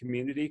large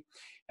community.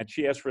 And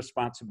she has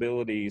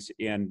responsibilities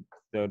in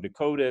the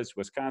Dakotas,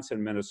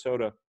 Wisconsin,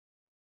 Minnesota,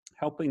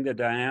 helping the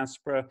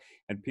diaspora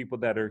and people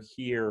that are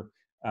here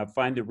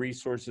find the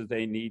resources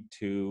they need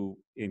to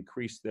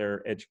increase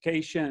their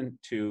education,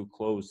 to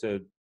close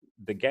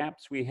the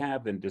gaps we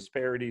have and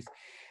disparities.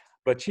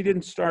 But she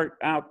didn't start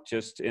out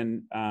just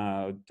in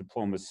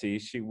diplomacy.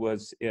 She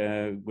went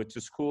to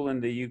school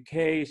in the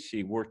UK.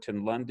 She worked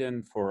in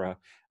London for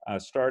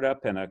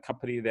startup and a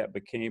company that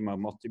became a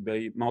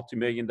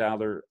multi-million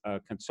dollar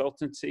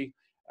consultancy.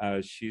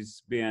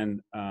 She's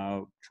been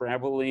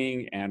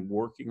traveling and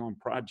working on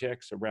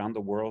projects around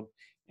the world.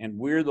 And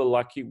we're the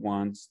lucky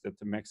ones that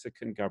the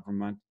Mexican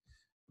government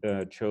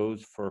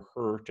chose for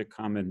her to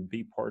come and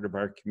be part of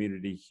our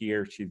community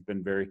here. She's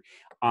been very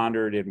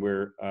honored, and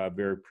we're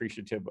very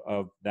appreciative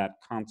of that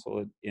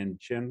consulate in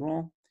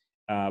general,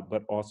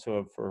 but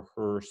also for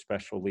her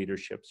special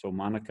leadership. So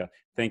Monica,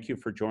 thank you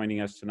for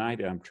joining us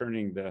tonight. I'm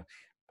turning the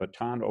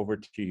baton over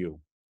to you.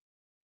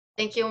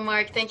 Thank you,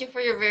 Mark. Thank you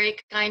for your very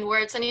kind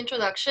words and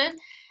introduction.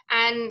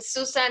 And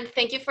Susan,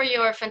 thank you for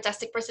your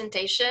fantastic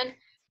presentation.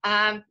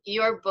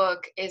 Your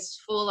book is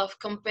full of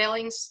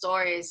compelling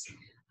stories.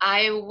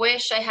 I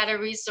wish I had a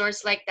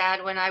resource like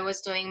that when I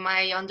was doing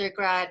my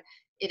undergrad.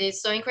 It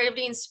is so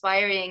incredibly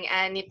inspiring,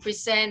 and it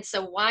presents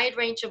a wide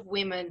range of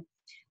women,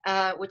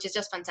 which is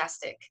just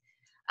fantastic.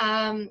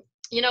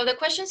 The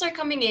questions are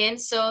coming in,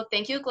 so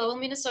thank you, Global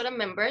Minnesota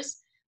members.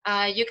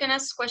 You can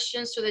ask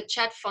questions to the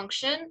chat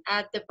function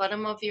at the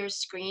bottom of your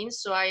screen,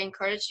 so I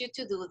encourage you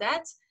to do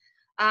that.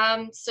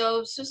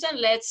 So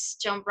Susan, let's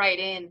jump right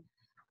in.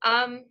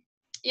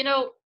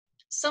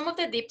 Some of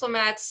the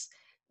diplomats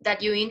that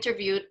you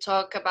interviewed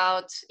talk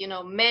about,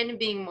 men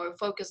being more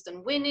focused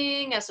on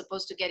winning as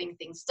opposed to getting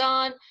things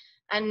done,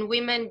 and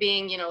women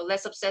being,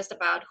 less obsessed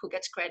about who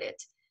gets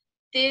credit.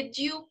 Did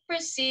you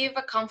perceive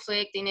a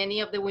conflict in any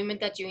of the women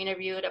that you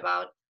interviewed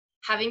about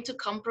having to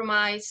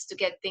compromise to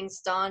get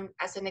things done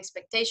as an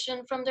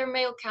expectation from their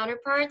male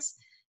counterparts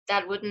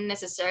that wouldn't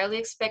necessarily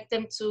expect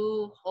them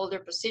to hold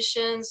their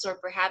positions or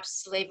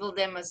perhaps label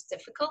them as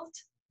difficult?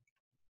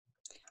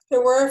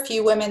 There were a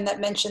few women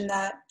that mentioned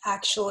that,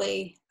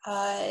 actually,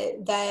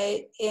 that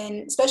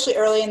especially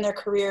early in their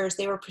careers,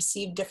 they were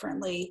perceived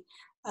differently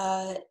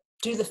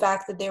due to the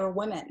fact that they were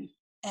women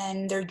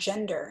and their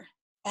gender,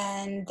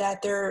 and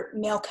that their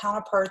male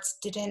counterparts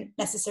didn't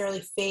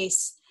necessarily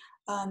face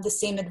the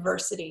same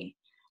adversity.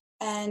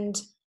 And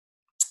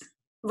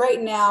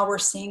right now we're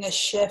seeing a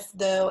shift,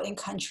 though, in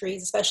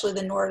countries, especially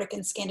the Nordic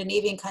and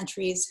Scandinavian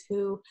countries,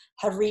 who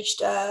have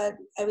reached, I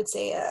would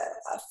say, a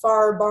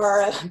far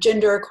bar of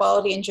gender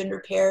equality and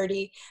gender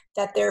parity,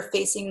 that they're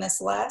facing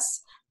this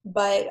less.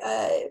 But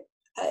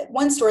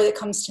one story that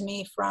comes to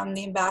me from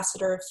the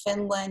ambassador of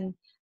Finland,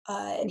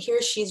 and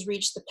here she's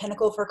reached the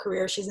pinnacle of her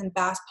career. She's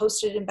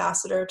posted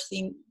ambassador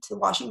to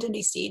Washington,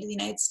 D.C., to the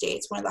United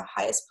States, one of the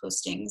highest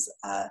postings.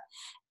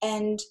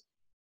 And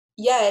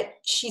yet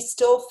she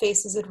still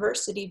faces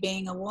adversity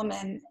being a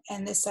woman,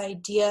 and this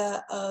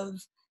idea of,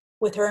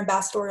 with her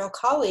ambassadorial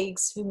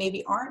colleagues who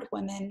maybe aren't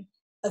women,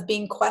 of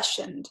being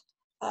questioned.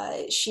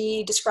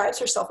 She describes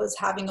herself as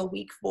having a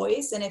weak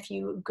voice, and if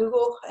you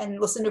Google and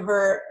listen to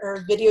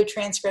her video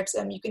transcripts,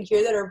 you can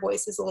hear that her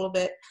voice is a little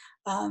bit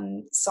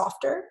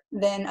softer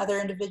than other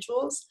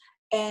individuals.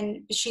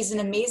 And she's an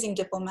amazing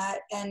diplomat,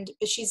 and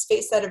she's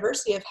faced that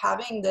adversity of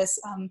having this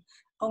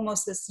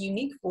almost this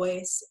unique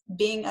voice,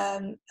 being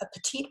a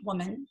petite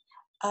woman,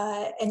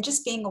 and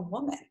just being a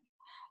woman.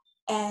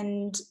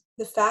 And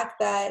the fact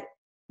that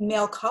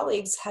male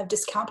colleagues have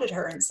discounted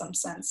her in some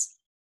sense.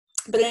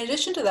 But in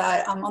addition to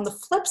that, on the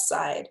flip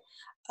side,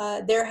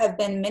 there have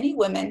been many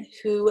women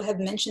who have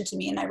mentioned to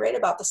me, and I write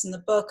about this in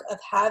the book, of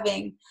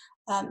having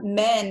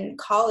men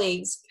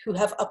colleagues who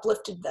have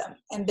uplifted them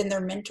and been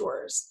their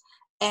mentors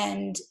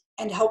and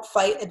helped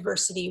fight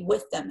adversity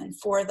with them and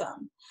for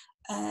them.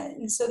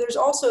 And so there's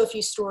also a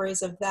few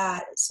stories of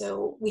that.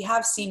 So we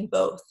have seen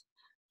both.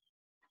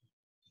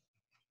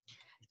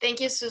 Thank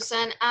you,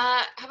 Susan.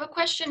 I have a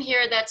question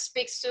here that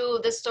speaks to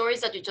the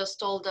stories that you just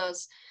told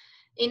us.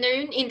 In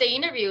the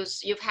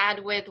interviews you've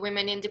had with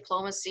women in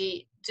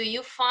diplomacy, do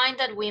you find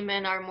that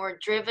women are more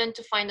driven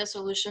to find a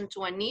solution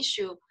to an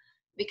issue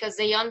because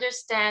they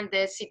understand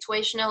the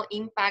situational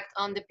impact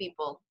on the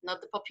people,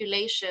 not the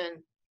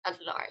population at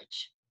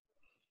large?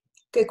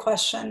 Good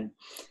question.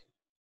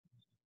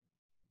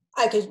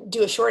 I could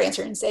do a short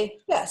answer and say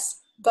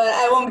yes, but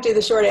I won't do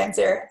the short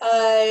answer.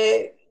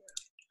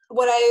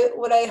 What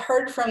I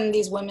heard from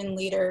these women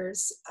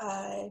leaders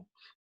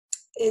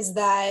is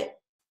that,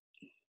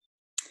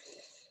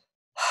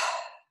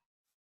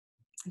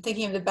 I'm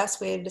thinking of the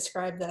best way to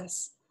describe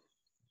this.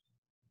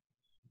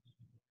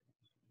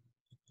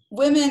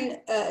 Women,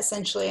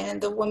 essentially,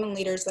 and the women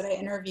leaders that I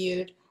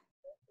interviewed,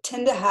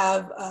 tend to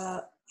have,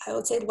 I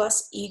would say,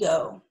 less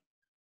ego.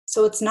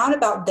 So it's not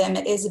about them,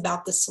 it is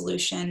about the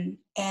solution.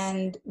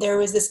 And there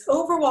was this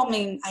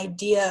overwhelming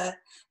idea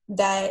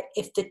that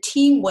if the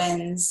team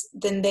wins,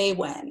 then they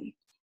win.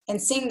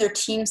 And seeing their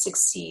team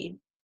succeed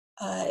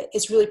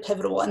is really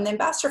pivotal. And the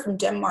ambassador from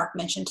Denmark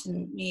mentioned to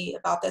me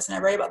about this, and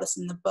I write about this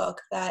in the book,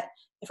 that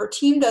if her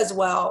team does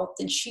well,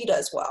 then she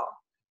does well.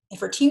 If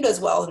her team does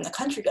well, then the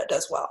country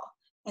does well.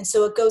 And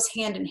so it goes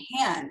hand in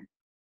hand.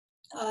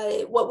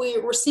 What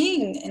we're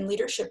seeing in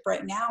leadership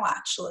right now,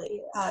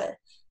 actually,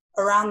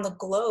 around the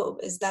globe,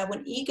 is that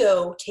when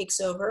ego takes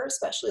over,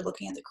 especially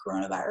looking at the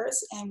coronavirus,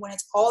 and when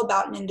it's all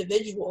about an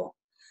individual,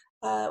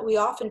 we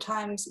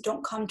oftentimes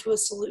don't come to a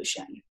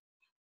solution.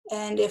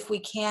 And if we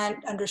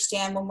can't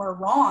understand when we're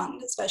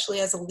wrong, especially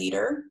as a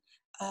leader,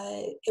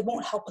 it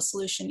won't help a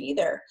solution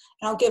either.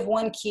 And I'll give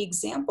one key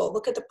example.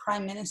 Look at the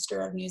Prime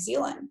Minister of New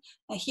Zealand.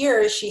 Now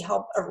here, she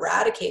helped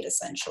eradicate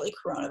essentially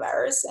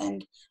coronavirus.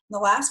 And in the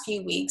last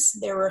few weeks,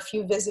 there were a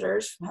few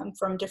visitors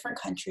from different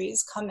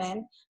countries come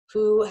in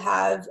who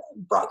have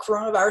brought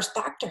coronavirus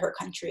back to her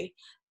country.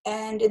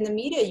 And in the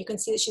media, you can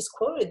see that she's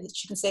quoted, that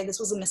she can say,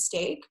 this was a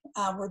mistake.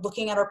 We're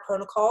looking at our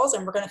protocols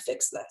and we're going to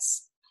fix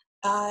this.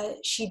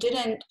 She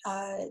didn't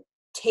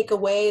take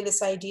away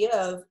this idea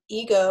of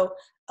ego,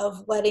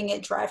 of letting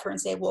it drive her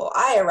and say, well,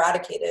 I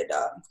eradicated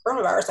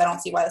coronavirus. I don't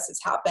see why this has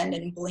happened,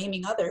 and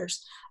blaming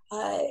others.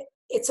 So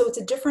it's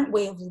a different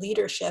way of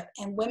leadership,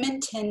 and women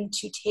tend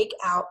to take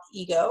out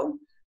ego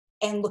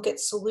and look at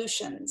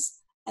solutions.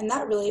 And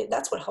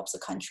that's what helps a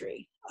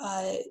country.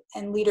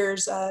 And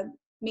leaders,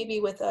 maybe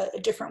with a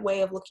different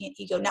way of looking at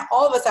ego. Now,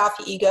 all of us have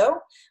ego.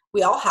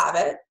 We all have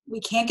it.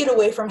 We can't get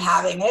away from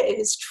having it. It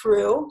is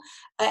true.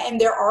 And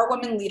there are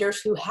women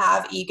leaders who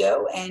have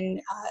ego and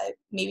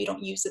maybe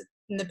don't use it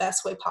in the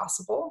best way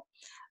possible.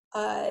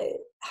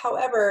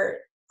 However,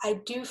 I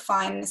do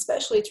find,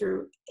 especially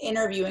through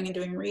interviewing and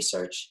doing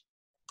research,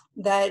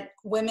 that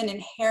women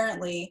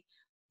inherently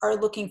are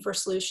looking for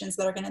solutions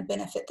that are going to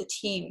benefit the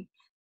team.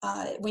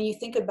 When you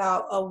think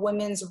about a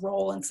woman's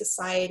role in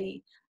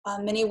society,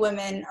 many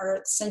women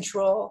are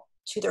central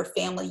to their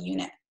family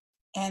unit,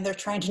 and they're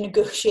trying to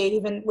negotiate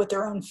even with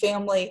their own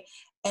family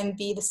and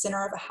be the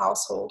center of a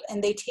household.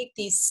 And they take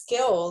these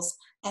skills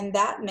and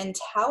that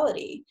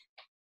mentality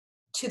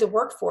to the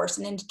workforce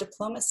and into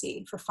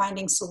diplomacy for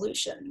finding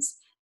solutions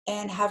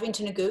and having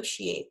to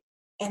negotiate,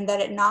 and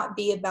that it not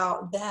be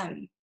about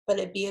them, but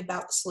it be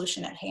about the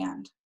solution at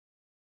hand.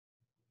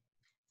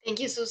 Thank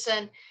you,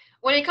 Susan.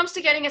 When it comes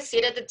to getting a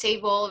seat at the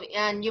table,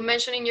 and you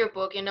mentioned in your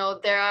book,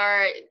 there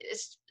are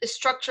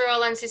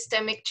structural and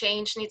systemic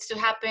change needs to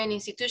happen.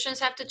 Institutions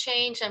have to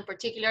change, and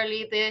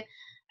particularly the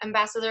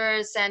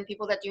ambassadors and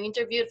people that you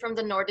interviewed from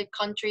the Nordic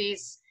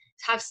countries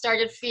have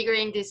started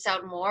figuring this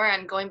out more.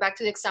 And going back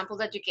to the example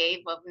that you gave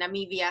of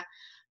Namibia,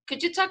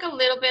 could you talk a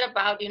little bit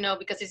about,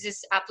 because this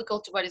is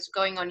applicable to what is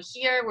going on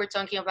here. We're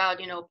talking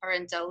about,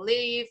 parental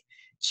leave,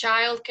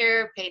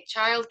 childcare, paid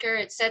childcare,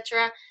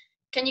 etc.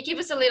 Can you give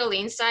us a little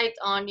insight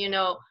on,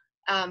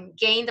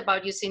 gained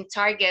about using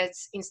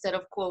targets instead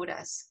of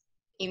quotas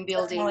in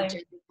building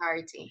gender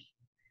parity?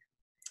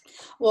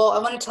 Well, I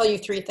want to tell you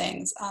three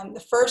things.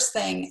 The first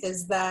thing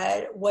is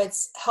that what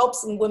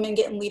helps women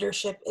get in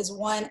leadership is,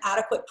 one,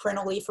 adequate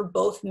parental leave for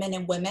both men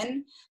and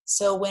women.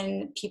 So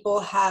when people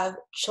have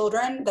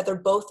children, that they're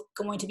both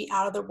going to be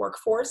out of the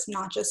workforce,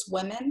 not just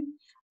women.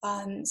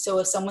 So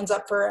if someone's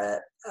up for a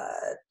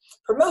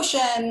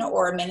promotion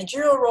or a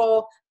managerial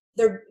role,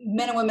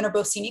 men and women are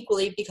both seen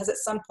equally, because at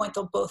some point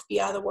they'll both be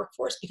out of the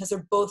workforce because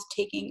they're both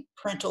taking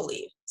parental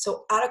leave.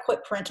 So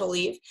adequate parental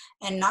leave,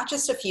 and not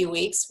just a few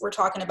weeks. We're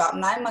talking about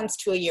 9 months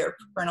to a year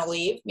parental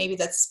leave. Maybe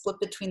that's split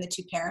between the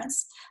two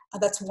parents.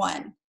 That's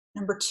one.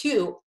 Number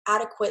two,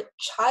 adequate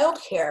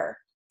childcare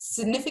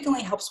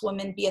significantly helps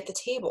women be at the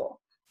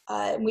table.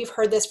 And we've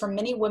heard this from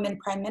many women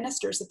prime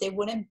ministers, that they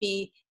wouldn't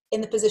be in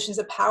the positions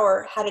of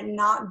power had it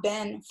not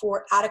been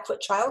for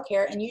adequate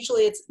childcare. And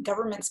usually it's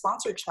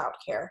government-sponsored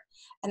childcare.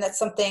 And that's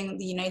something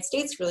the United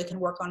States really can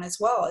work on as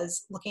well,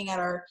 is looking at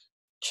our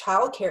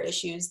childcare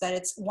issues, that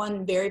it's,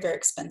 one, very, very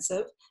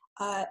expensive,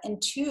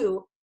 and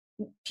two,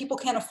 people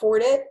can't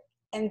afford it,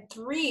 and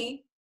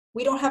three,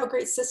 we don't have a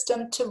great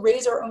system to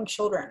raise our own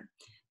children.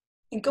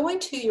 And going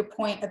to your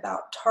point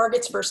about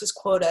targets versus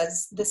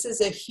quotas, this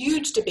is a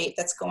huge debate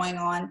that's going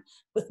on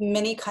with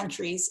many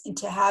countries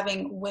into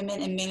having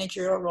women in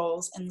managerial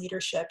roles and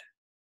leadership.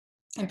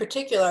 In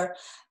particular,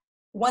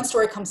 one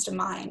story comes to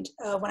mind.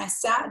 When I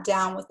sat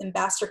down with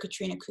Ambassador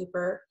Katrina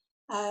Cooper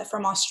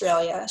from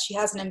Australia, she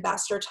has an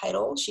ambassador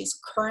title. She's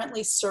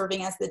currently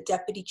serving as the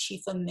Deputy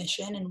Chief of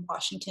Mission in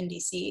Washington,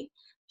 D.C.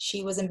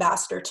 She was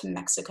ambassador to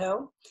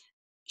Mexico.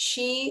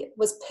 She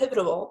was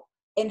pivotal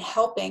in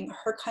helping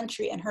her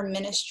country and her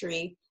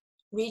ministry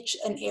reach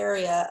an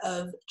area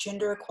of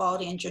gender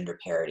equality and gender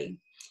parity.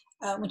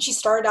 When she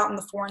started out in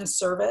the Foreign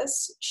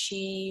Service,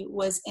 she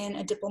was in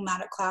a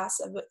diplomatic class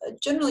of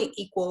generally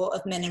equal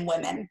of men and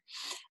women.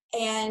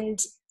 And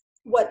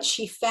what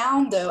she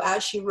found, though,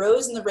 as she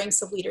rose in the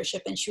ranks of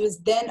leadership, and she was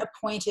then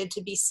appointed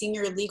to be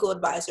senior legal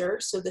advisor,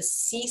 so the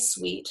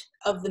C-suite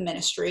of the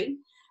ministry,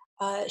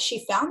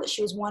 she found that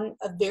she was one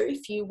of very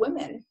few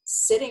women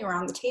sitting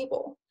around the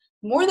table.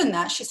 More than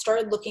that, she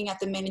started looking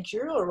at the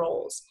managerial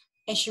roles,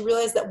 and she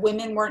realized that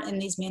women weren't in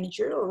these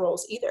managerial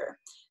roles either.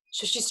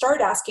 So she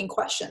started asking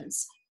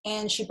questions,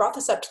 and she brought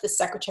this up to the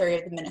secretary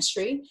of the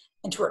ministry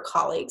and to her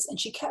colleagues, and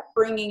she kept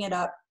bringing it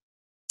up.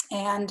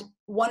 And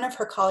one of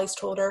her colleagues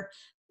told her,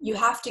 you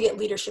have to get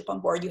leadership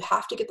on board. You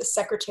have to get the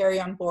secretary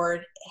on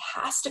board. It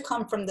has to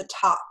come from the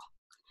top.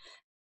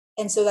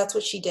 And so that's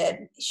what she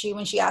did.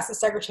 When she asked the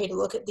secretary to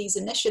look at these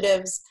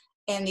initiatives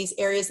and these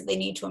areas that they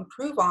need to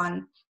improve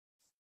on,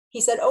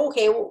 he said, oh,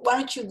 okay, well, why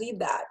don't you lead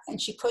that?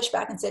 And she pushed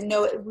back and said,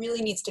 no, it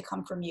really needs to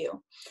come from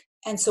you.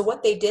 And so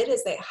what they did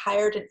is they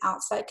hired an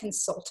outside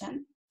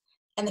consultant,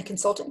 and the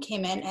consultant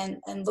came in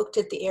and looked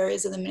at the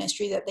areas of the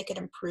ministry that they could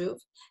improve.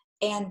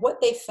 And what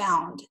they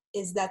found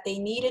is that they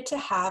needed to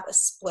have a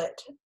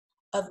split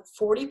of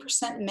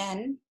 40%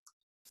 men,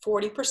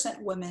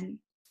 40% women,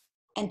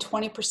 and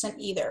 20%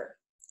 either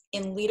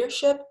in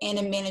leadership and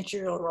in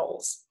managerial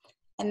roles.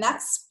 And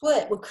that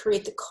split would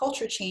create the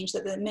culture change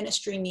that the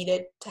ministry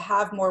needed to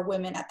have more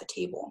women at the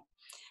table.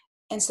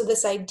 And so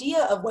this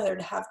idea of whether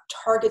to have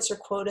targets or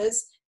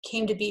quotas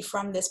came to be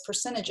from this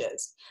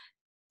percentages.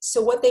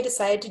 So what they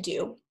decided to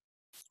do,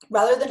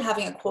 rather than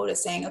having a quota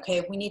saying,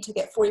 okay, we need to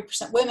get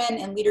 40% women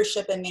in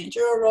leadership and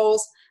managerial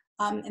roles,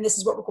 and this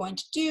is what we're going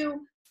to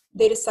do,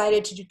 they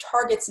decided to do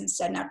targets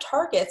instead. Now,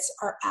 targets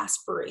are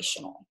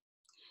aspirational.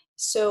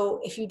 So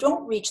if you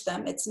don't reach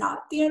them, it's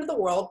not the end of the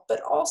world,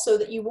 but also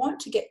that you want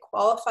to get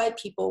qualified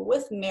people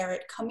with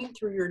merit coming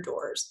through your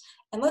doors.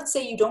 And let's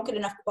say you don't get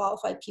enough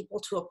qualified people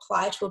to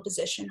apply to a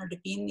position or to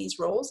be in these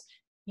roles.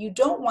 You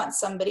don't want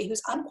somebody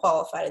who's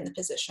unqualified in the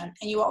position.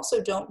 And you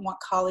also don't want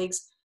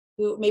colleagues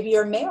who maybe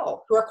are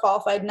male, who are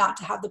qualified not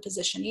to have the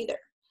position either.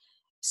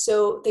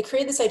 So they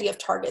created this idea of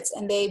targets,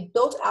 and they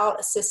built out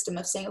a system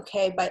of saying,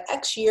 okay, by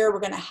X year, we're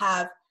going to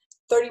have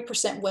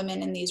 30%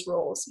 women in these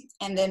roles.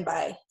 And then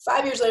by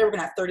 5 years later, we're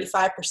going to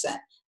have 35%.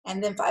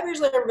 And then 5 years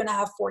later, we're going to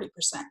have 40%.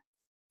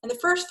 In the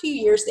first few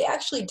years, they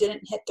actually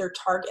didn't hit their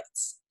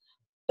targets,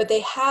 but they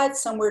had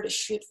somewhere to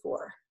shoot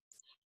for.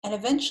 And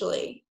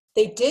eventually,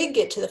 they did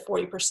get to the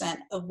 40%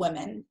 of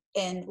women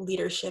in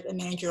leadership and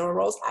managerial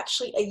roles,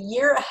 actually a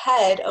year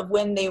ahead of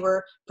when they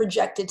were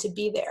projected to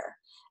be there.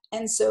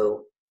 And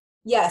so,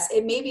 yes,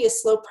 it may be a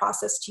slow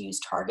process to use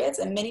targets,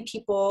 and many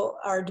people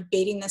are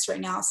debating this right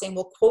now, saying,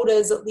 well,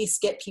 quotas at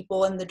least get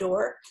people in the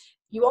door.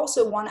 You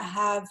also want to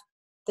have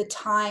the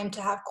time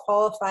to have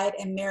qualified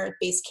and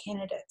merit-based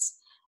candidates.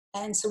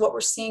 And so what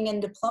we're seeing in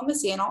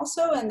diplomacy and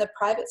also in the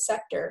private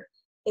sector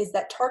is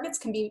that targets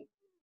can be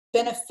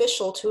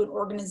beneficial to an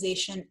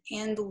organization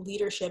and the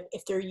leadership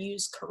if they're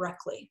used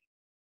correctly.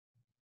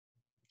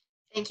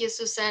 Thank you,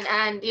 Susan.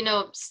 And,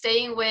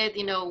 staying with,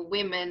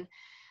 women,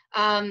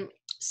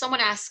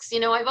 someone asks,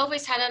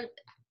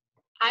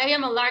 I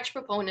am a large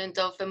proponent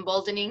of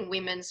emboldening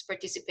women's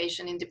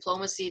participation in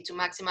diplomacy to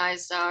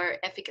maximize our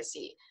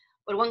efficacy.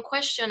 But one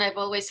question I've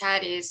always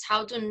had is,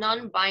 how do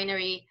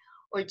non-binary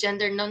or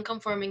gender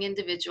non-conforming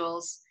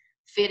individuals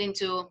fit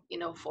into,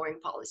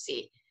 foreign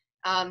policy?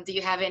 Do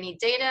you have any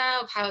data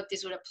of how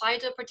this would apply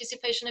to the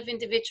participation of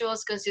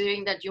individuals,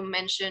 considering that you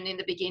mentioned in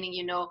the beginning,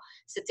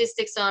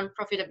 statistics on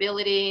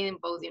profitability in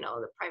both,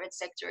 the private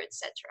sector,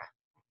 etc.?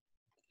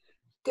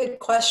 Good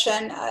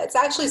question. It's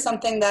actually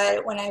something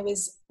that when I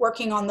was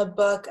working on the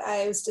book,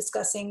 I was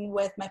discussing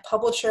with my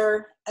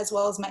publisher as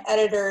well as my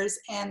editors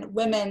and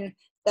women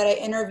that I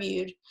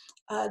interviewed,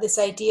 this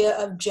idea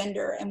of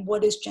gender and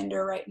what is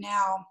gender right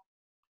now.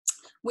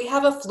 We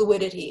have a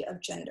fluidity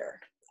of gender,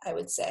 I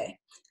would say.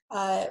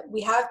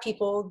 We have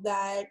people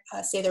that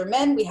say they're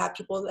men, we have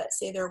people that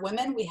say they're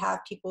women, we have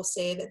people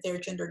say that they're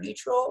gender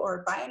neutral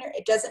or binary.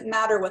 It doesn't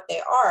matter what they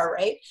are,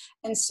 right?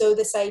 And so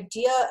this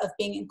idea of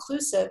being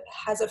inclusive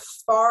has a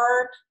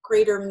far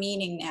greater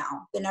meaning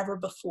now than ever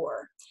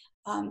before.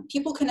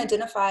 People can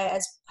identify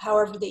as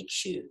however they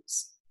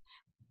choose.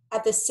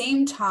 At the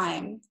same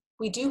time,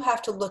 we do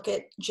have to look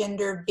at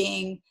gender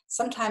being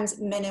sometimes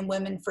men and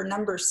women for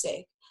numbers'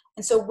 sake.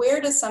 And so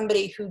where does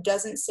somebody who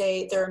doesn't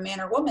say they're a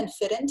man or woman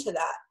fit into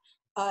that?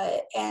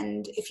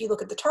 And if you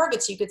look at the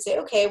targets, you could say,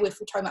 okay, if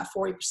we're talking about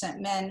 40%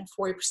 men,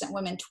 40%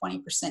 women,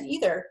 20%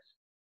 either,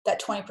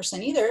 that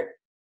 20% either,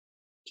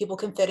 people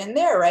can fit in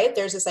there, right?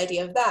 There's this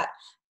idea of that.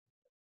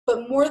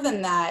 But more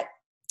than that,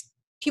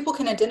 people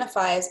can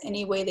identify as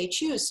any way they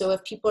choose. So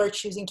if people are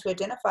choosing to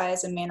identify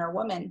as a man or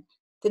woman,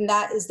 then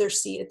that is their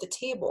seat at the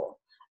table.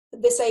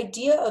 This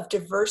idea of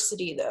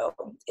diversity, though,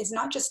 is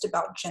not just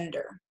about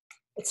gender.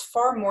 It's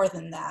far more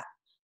than that.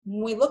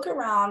 When we look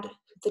around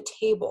the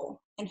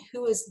table and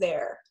who is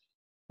there,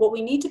 what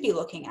we need to be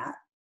looking at,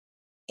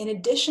 in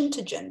addition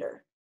to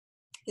gender,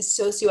 is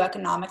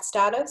socioeconomic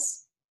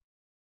status,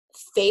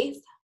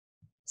 faith,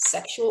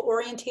 sexual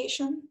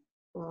orientation,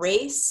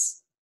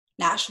 race,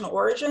 national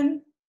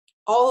origin,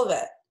 all of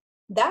it.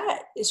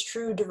 That is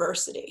true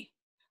diversity.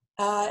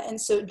 And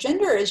so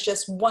gender is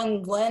just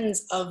one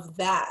lens of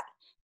that.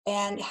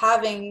 And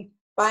having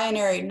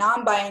binary,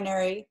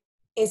 non-binary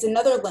is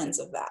another lens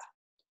of that.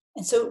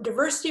 And so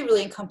diversity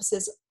really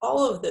encompasses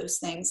all of those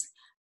things.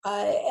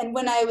 And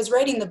when I was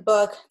writing the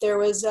book, there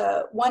was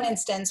one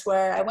instance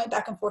where I went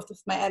back and forth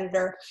with my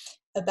editor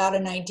about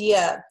an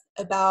idea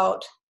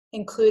about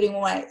including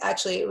one.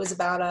 Actually, it was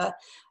about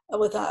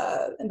with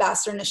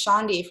Ambassador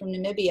Nshandi from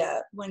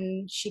Namibia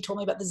when she told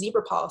me about the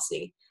zebra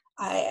policy.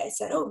 I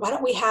said, oh, why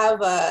don't we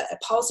have a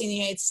policy in the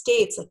United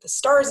States like the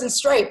stars and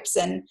stripes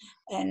and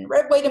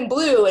red, white, and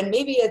blue, and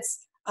maybe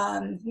it's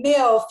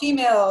male,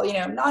 female,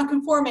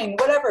 non-conforming,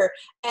 whatever.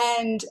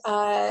 And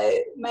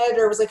my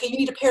editor was like, hey, you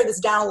need to pare this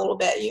down a little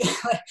bit.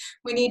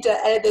 We need to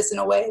edit this in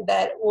a way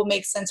that will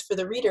make sense for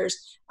the readers.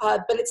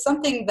 But it's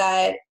something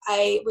that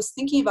I was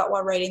thinking about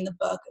while writing the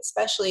book,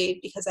 especially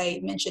because I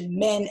mentioned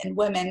men and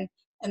women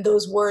and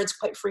those words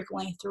quite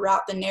frequently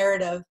throughout the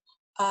narrative.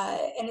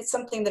 And it's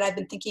something that I've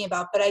been thinking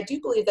about. But I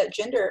do believe that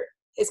gender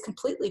is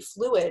completely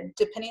fluid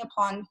depending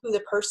upon who the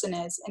person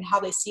is and how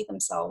they see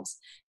themselves.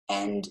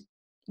 And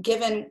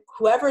given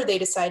whoever they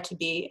decide to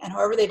be and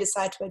however they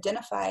decide to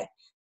identify,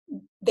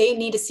 they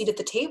need a seat at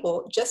the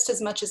table just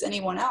as much as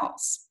anyone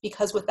else,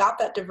 because without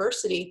that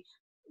diversity,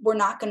 we're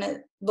not going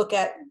to look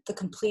at the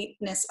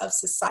completeness of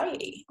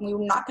society, and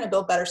we're not going to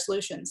build better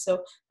solutions.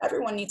 So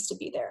everyone needs to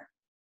be there.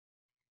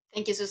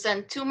 Thank you,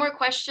 Susan. 2 more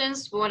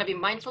questions. We want to be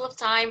mindful of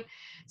time.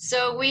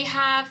 So we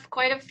have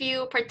quite a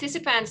few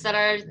participants that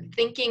are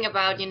thinking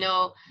about,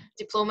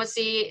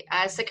 diplomacy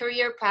as a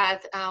career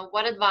path.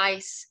 What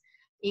advice,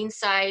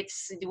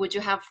 insights would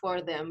you have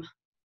for them?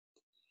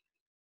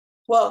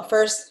 Well,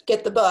 first,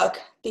 get the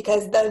book,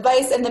 because the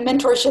advice and the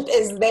mentorship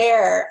is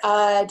there,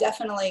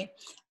 definitely.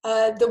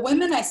 The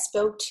women I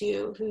spoke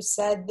to who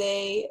said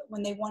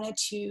when they wanted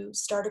to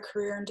start a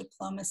career in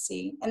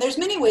diplomacy, and there's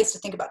many ways to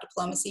think about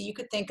diplomacy. You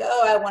could think,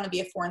 I want to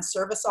be a foreign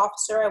service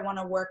officer. I want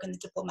to work in the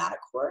diplomatic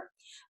corps.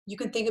 You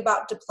can think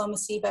about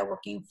diplomacy by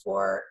working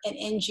for an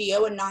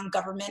NGO, a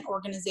non-government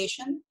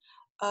organization,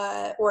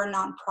 or a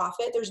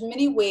nonprofit. There's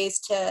many ways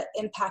to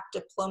impact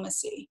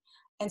diplomacy.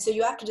 And so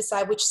you have to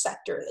decide which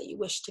sector that you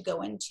wish to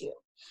go into.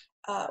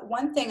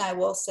 One thing I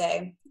will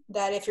say,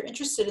 that if you're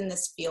interested in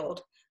this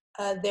field,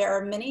 there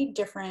are many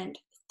different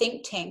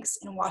think tanks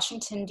in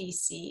Washington,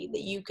 D.C.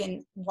 that you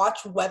can watch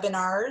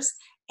webinars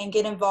and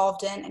get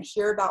involved in and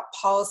hear about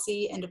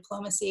policy and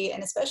diplomacy.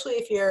 And especially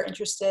if you're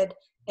interested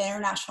in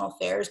international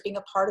affairs, being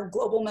a part of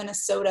Global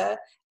Minnesota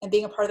and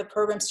being a part of the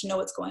programs to know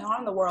what's going on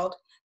in the world.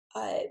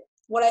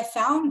 What I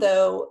found,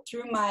 though,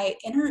 through my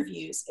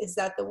interviews is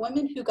that the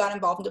women who got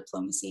involved in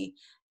diplomacy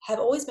have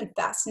always been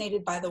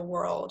fascinated by the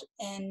world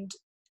and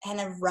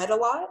have read a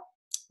lot.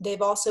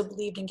 They've also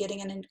believed in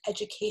getting an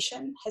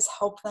education has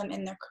helped them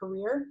in their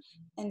career.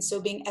 And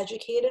so being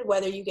educated,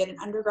 whether you get an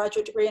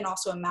undergraduate degree and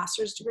also a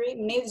master's degree,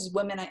 many of these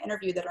women I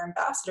interview that are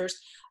ambassadors,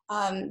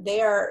 they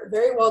are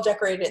very well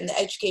decorated in the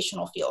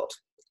educational field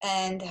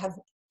and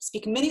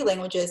speak many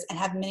languages and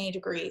have many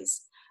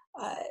degrees.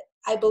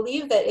 I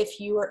believe that if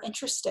you are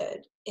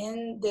interested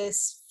in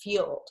this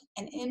field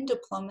and in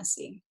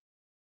diplomacy,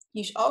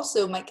 you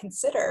also might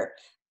consider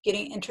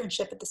getting an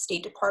internship at the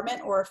State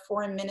Department or a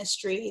foreign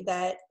ministry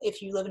that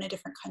if you live in a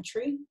different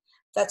country,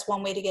 that's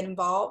one way to get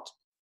involved.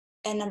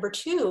 And number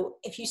 2,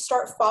 if you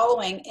start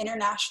following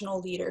international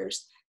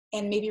leaders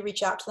and maybe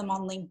reach out to them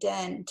on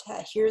LinkedIn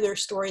to hear their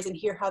stories and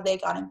hear how they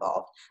got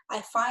involved,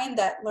 I find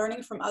that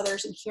learning from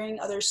others and hearing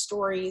others'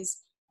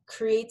 stories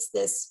creates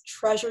this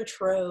treasure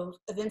trove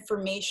of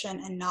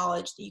information and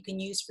knowledge that you can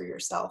use for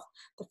yourself.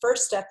 The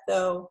first step,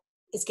 though,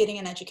 is getting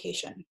an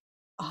education,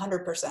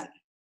 100%.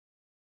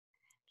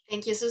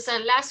 Thank you,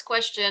 Susan. Last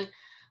question.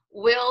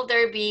 Will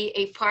there be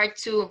a part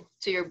 2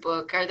 to your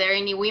book? Are there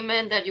any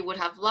women that you would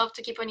have loved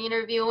to keep on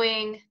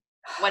interviewing?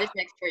 What is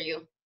next for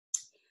you?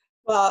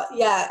 Well,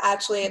 yeah,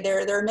 actually,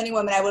 there are many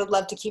women I would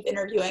love to keep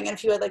interviewing, and a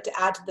few I'd like to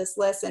add to this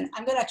list. And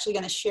I'm actually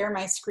going to share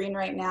my screen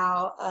right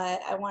now.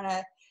 I want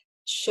to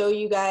show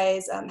you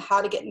guys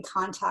how to get in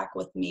contact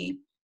with me,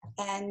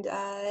 and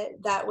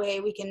that way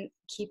we can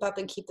keep up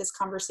and keep this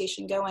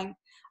conversation going.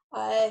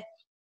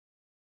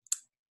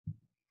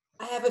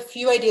 I have a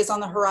few ideas on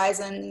the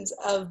horizons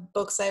of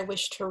books I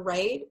wish to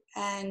write,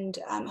 and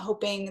I'm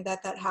hoping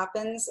that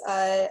happens.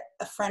 A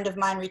friend of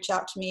mine reached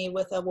out to me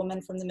with a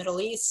woman from the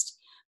Middle East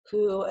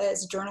who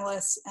is a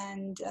journalist,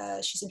 and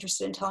she's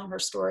interested in telling her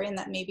story, and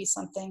that may be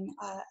something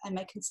I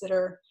might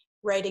consider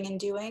writing and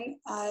doing.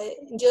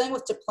 In dealing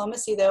with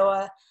diplomacy,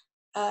 though,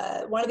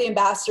 one of the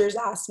ambassadors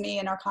asked me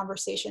in our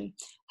conversation,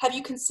 have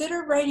you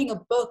considered writing a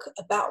book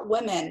about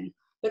women,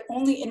 but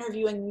only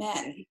interviewing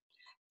men?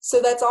 So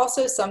that's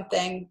also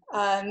something,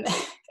 a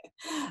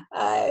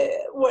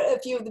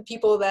few of the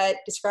people that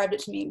described it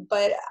to me,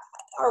 but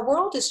our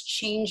world is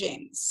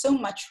changing so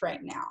much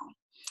right now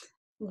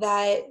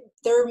that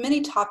there are many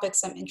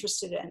topics I'm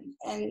interested in.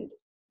 And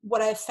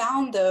what I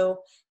found, though,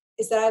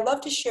 is that I love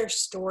to share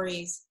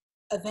stories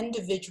of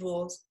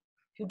individuals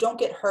who don't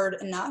get heard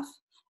enough,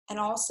 and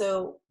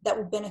also that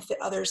will benefit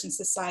others in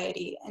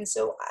society. And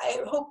so I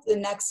hope the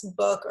next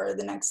book or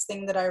the next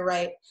thing that I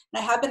write,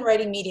 and I have been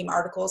writing Medium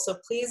articles, so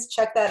please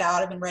check that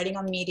out. I've been writing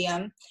on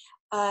Medium.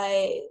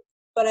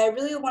 But I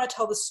really want to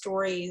tell the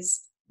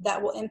stories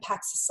that will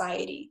impact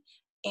society.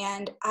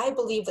 And I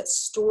believe that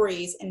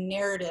stories and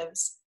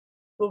narratives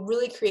will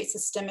really create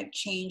systemic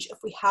change if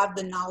we have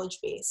the knowledge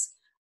base.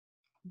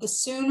 The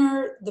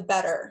sooner, the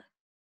better.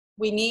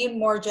 We need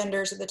more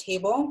genders at the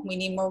table. We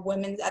need more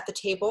women at the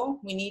table.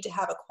 We need to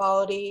have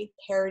equality,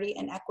 parity,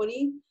 and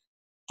equity.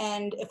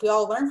 And if we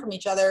all learn from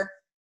each other,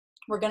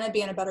 we're going to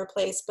be in a better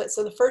place. But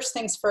so the first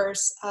things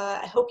first,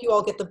 I hope you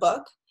all get the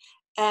book.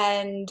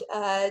 and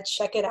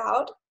check it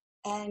out.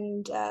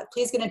 And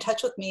please get in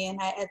touch with me, and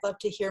I'd love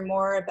to hear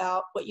more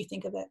about what you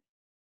think of it.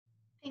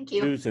 Thank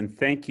you. Susan,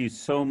 thank you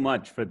so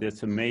much for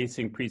this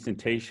amazing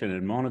presentation.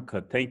 And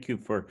Monica, thank you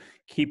for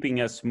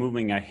keeping us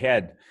moving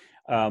ahead.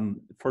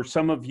 For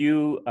some of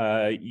you,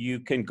 you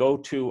can go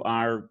to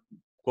our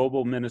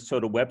Global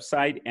Minnesota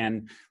website,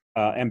 and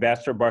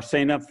Ambassador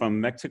Barcena from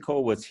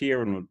Mexico was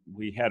here, and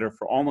we had her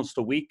for almost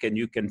a week, and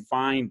you can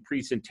find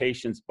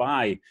presentations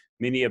by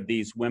many of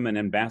these women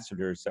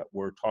ambassadors that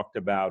were talked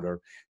about, or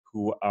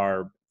who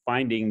are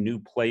finding new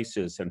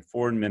places and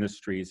foreign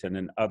ministries and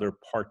in other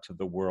parts of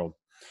the world.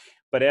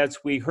 But as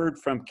we heard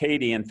from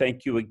Katie, and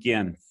thank you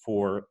again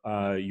for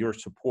your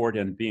support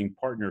and being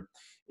partner,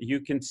 you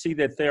can see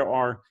that there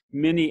are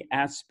many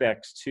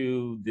aspects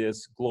to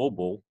this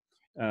global.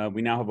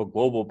 We now have a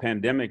global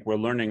pandemic. We're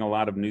learning a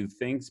lot of new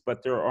things,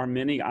 but there are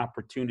many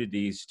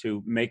opportunities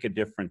to make a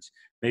difference.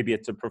 Maybe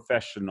it's a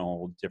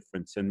professional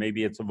difference, and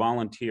maybe it's a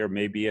volunteer,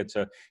 maybe it's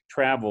a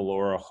travel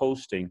or a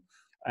hosting.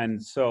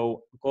 And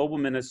so Global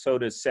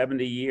Minnesota's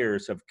 70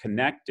 years of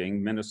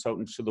connecting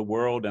Minnesotans to the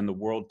world and the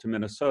world to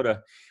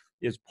Minnesota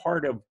is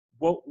part of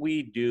what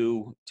we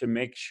do to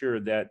make sure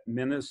that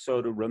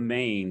Minnesota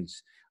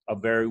remains a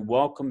very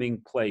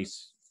welcoming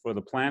place for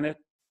the planet.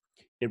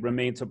 It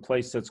remains a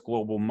place that's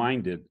global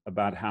minded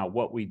about how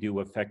what we do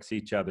affects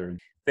each other.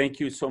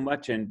 Thank you so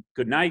much, and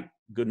good night,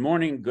 good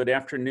morning, good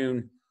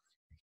afternoon,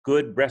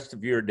 good rest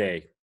of your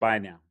day. Bye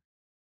now.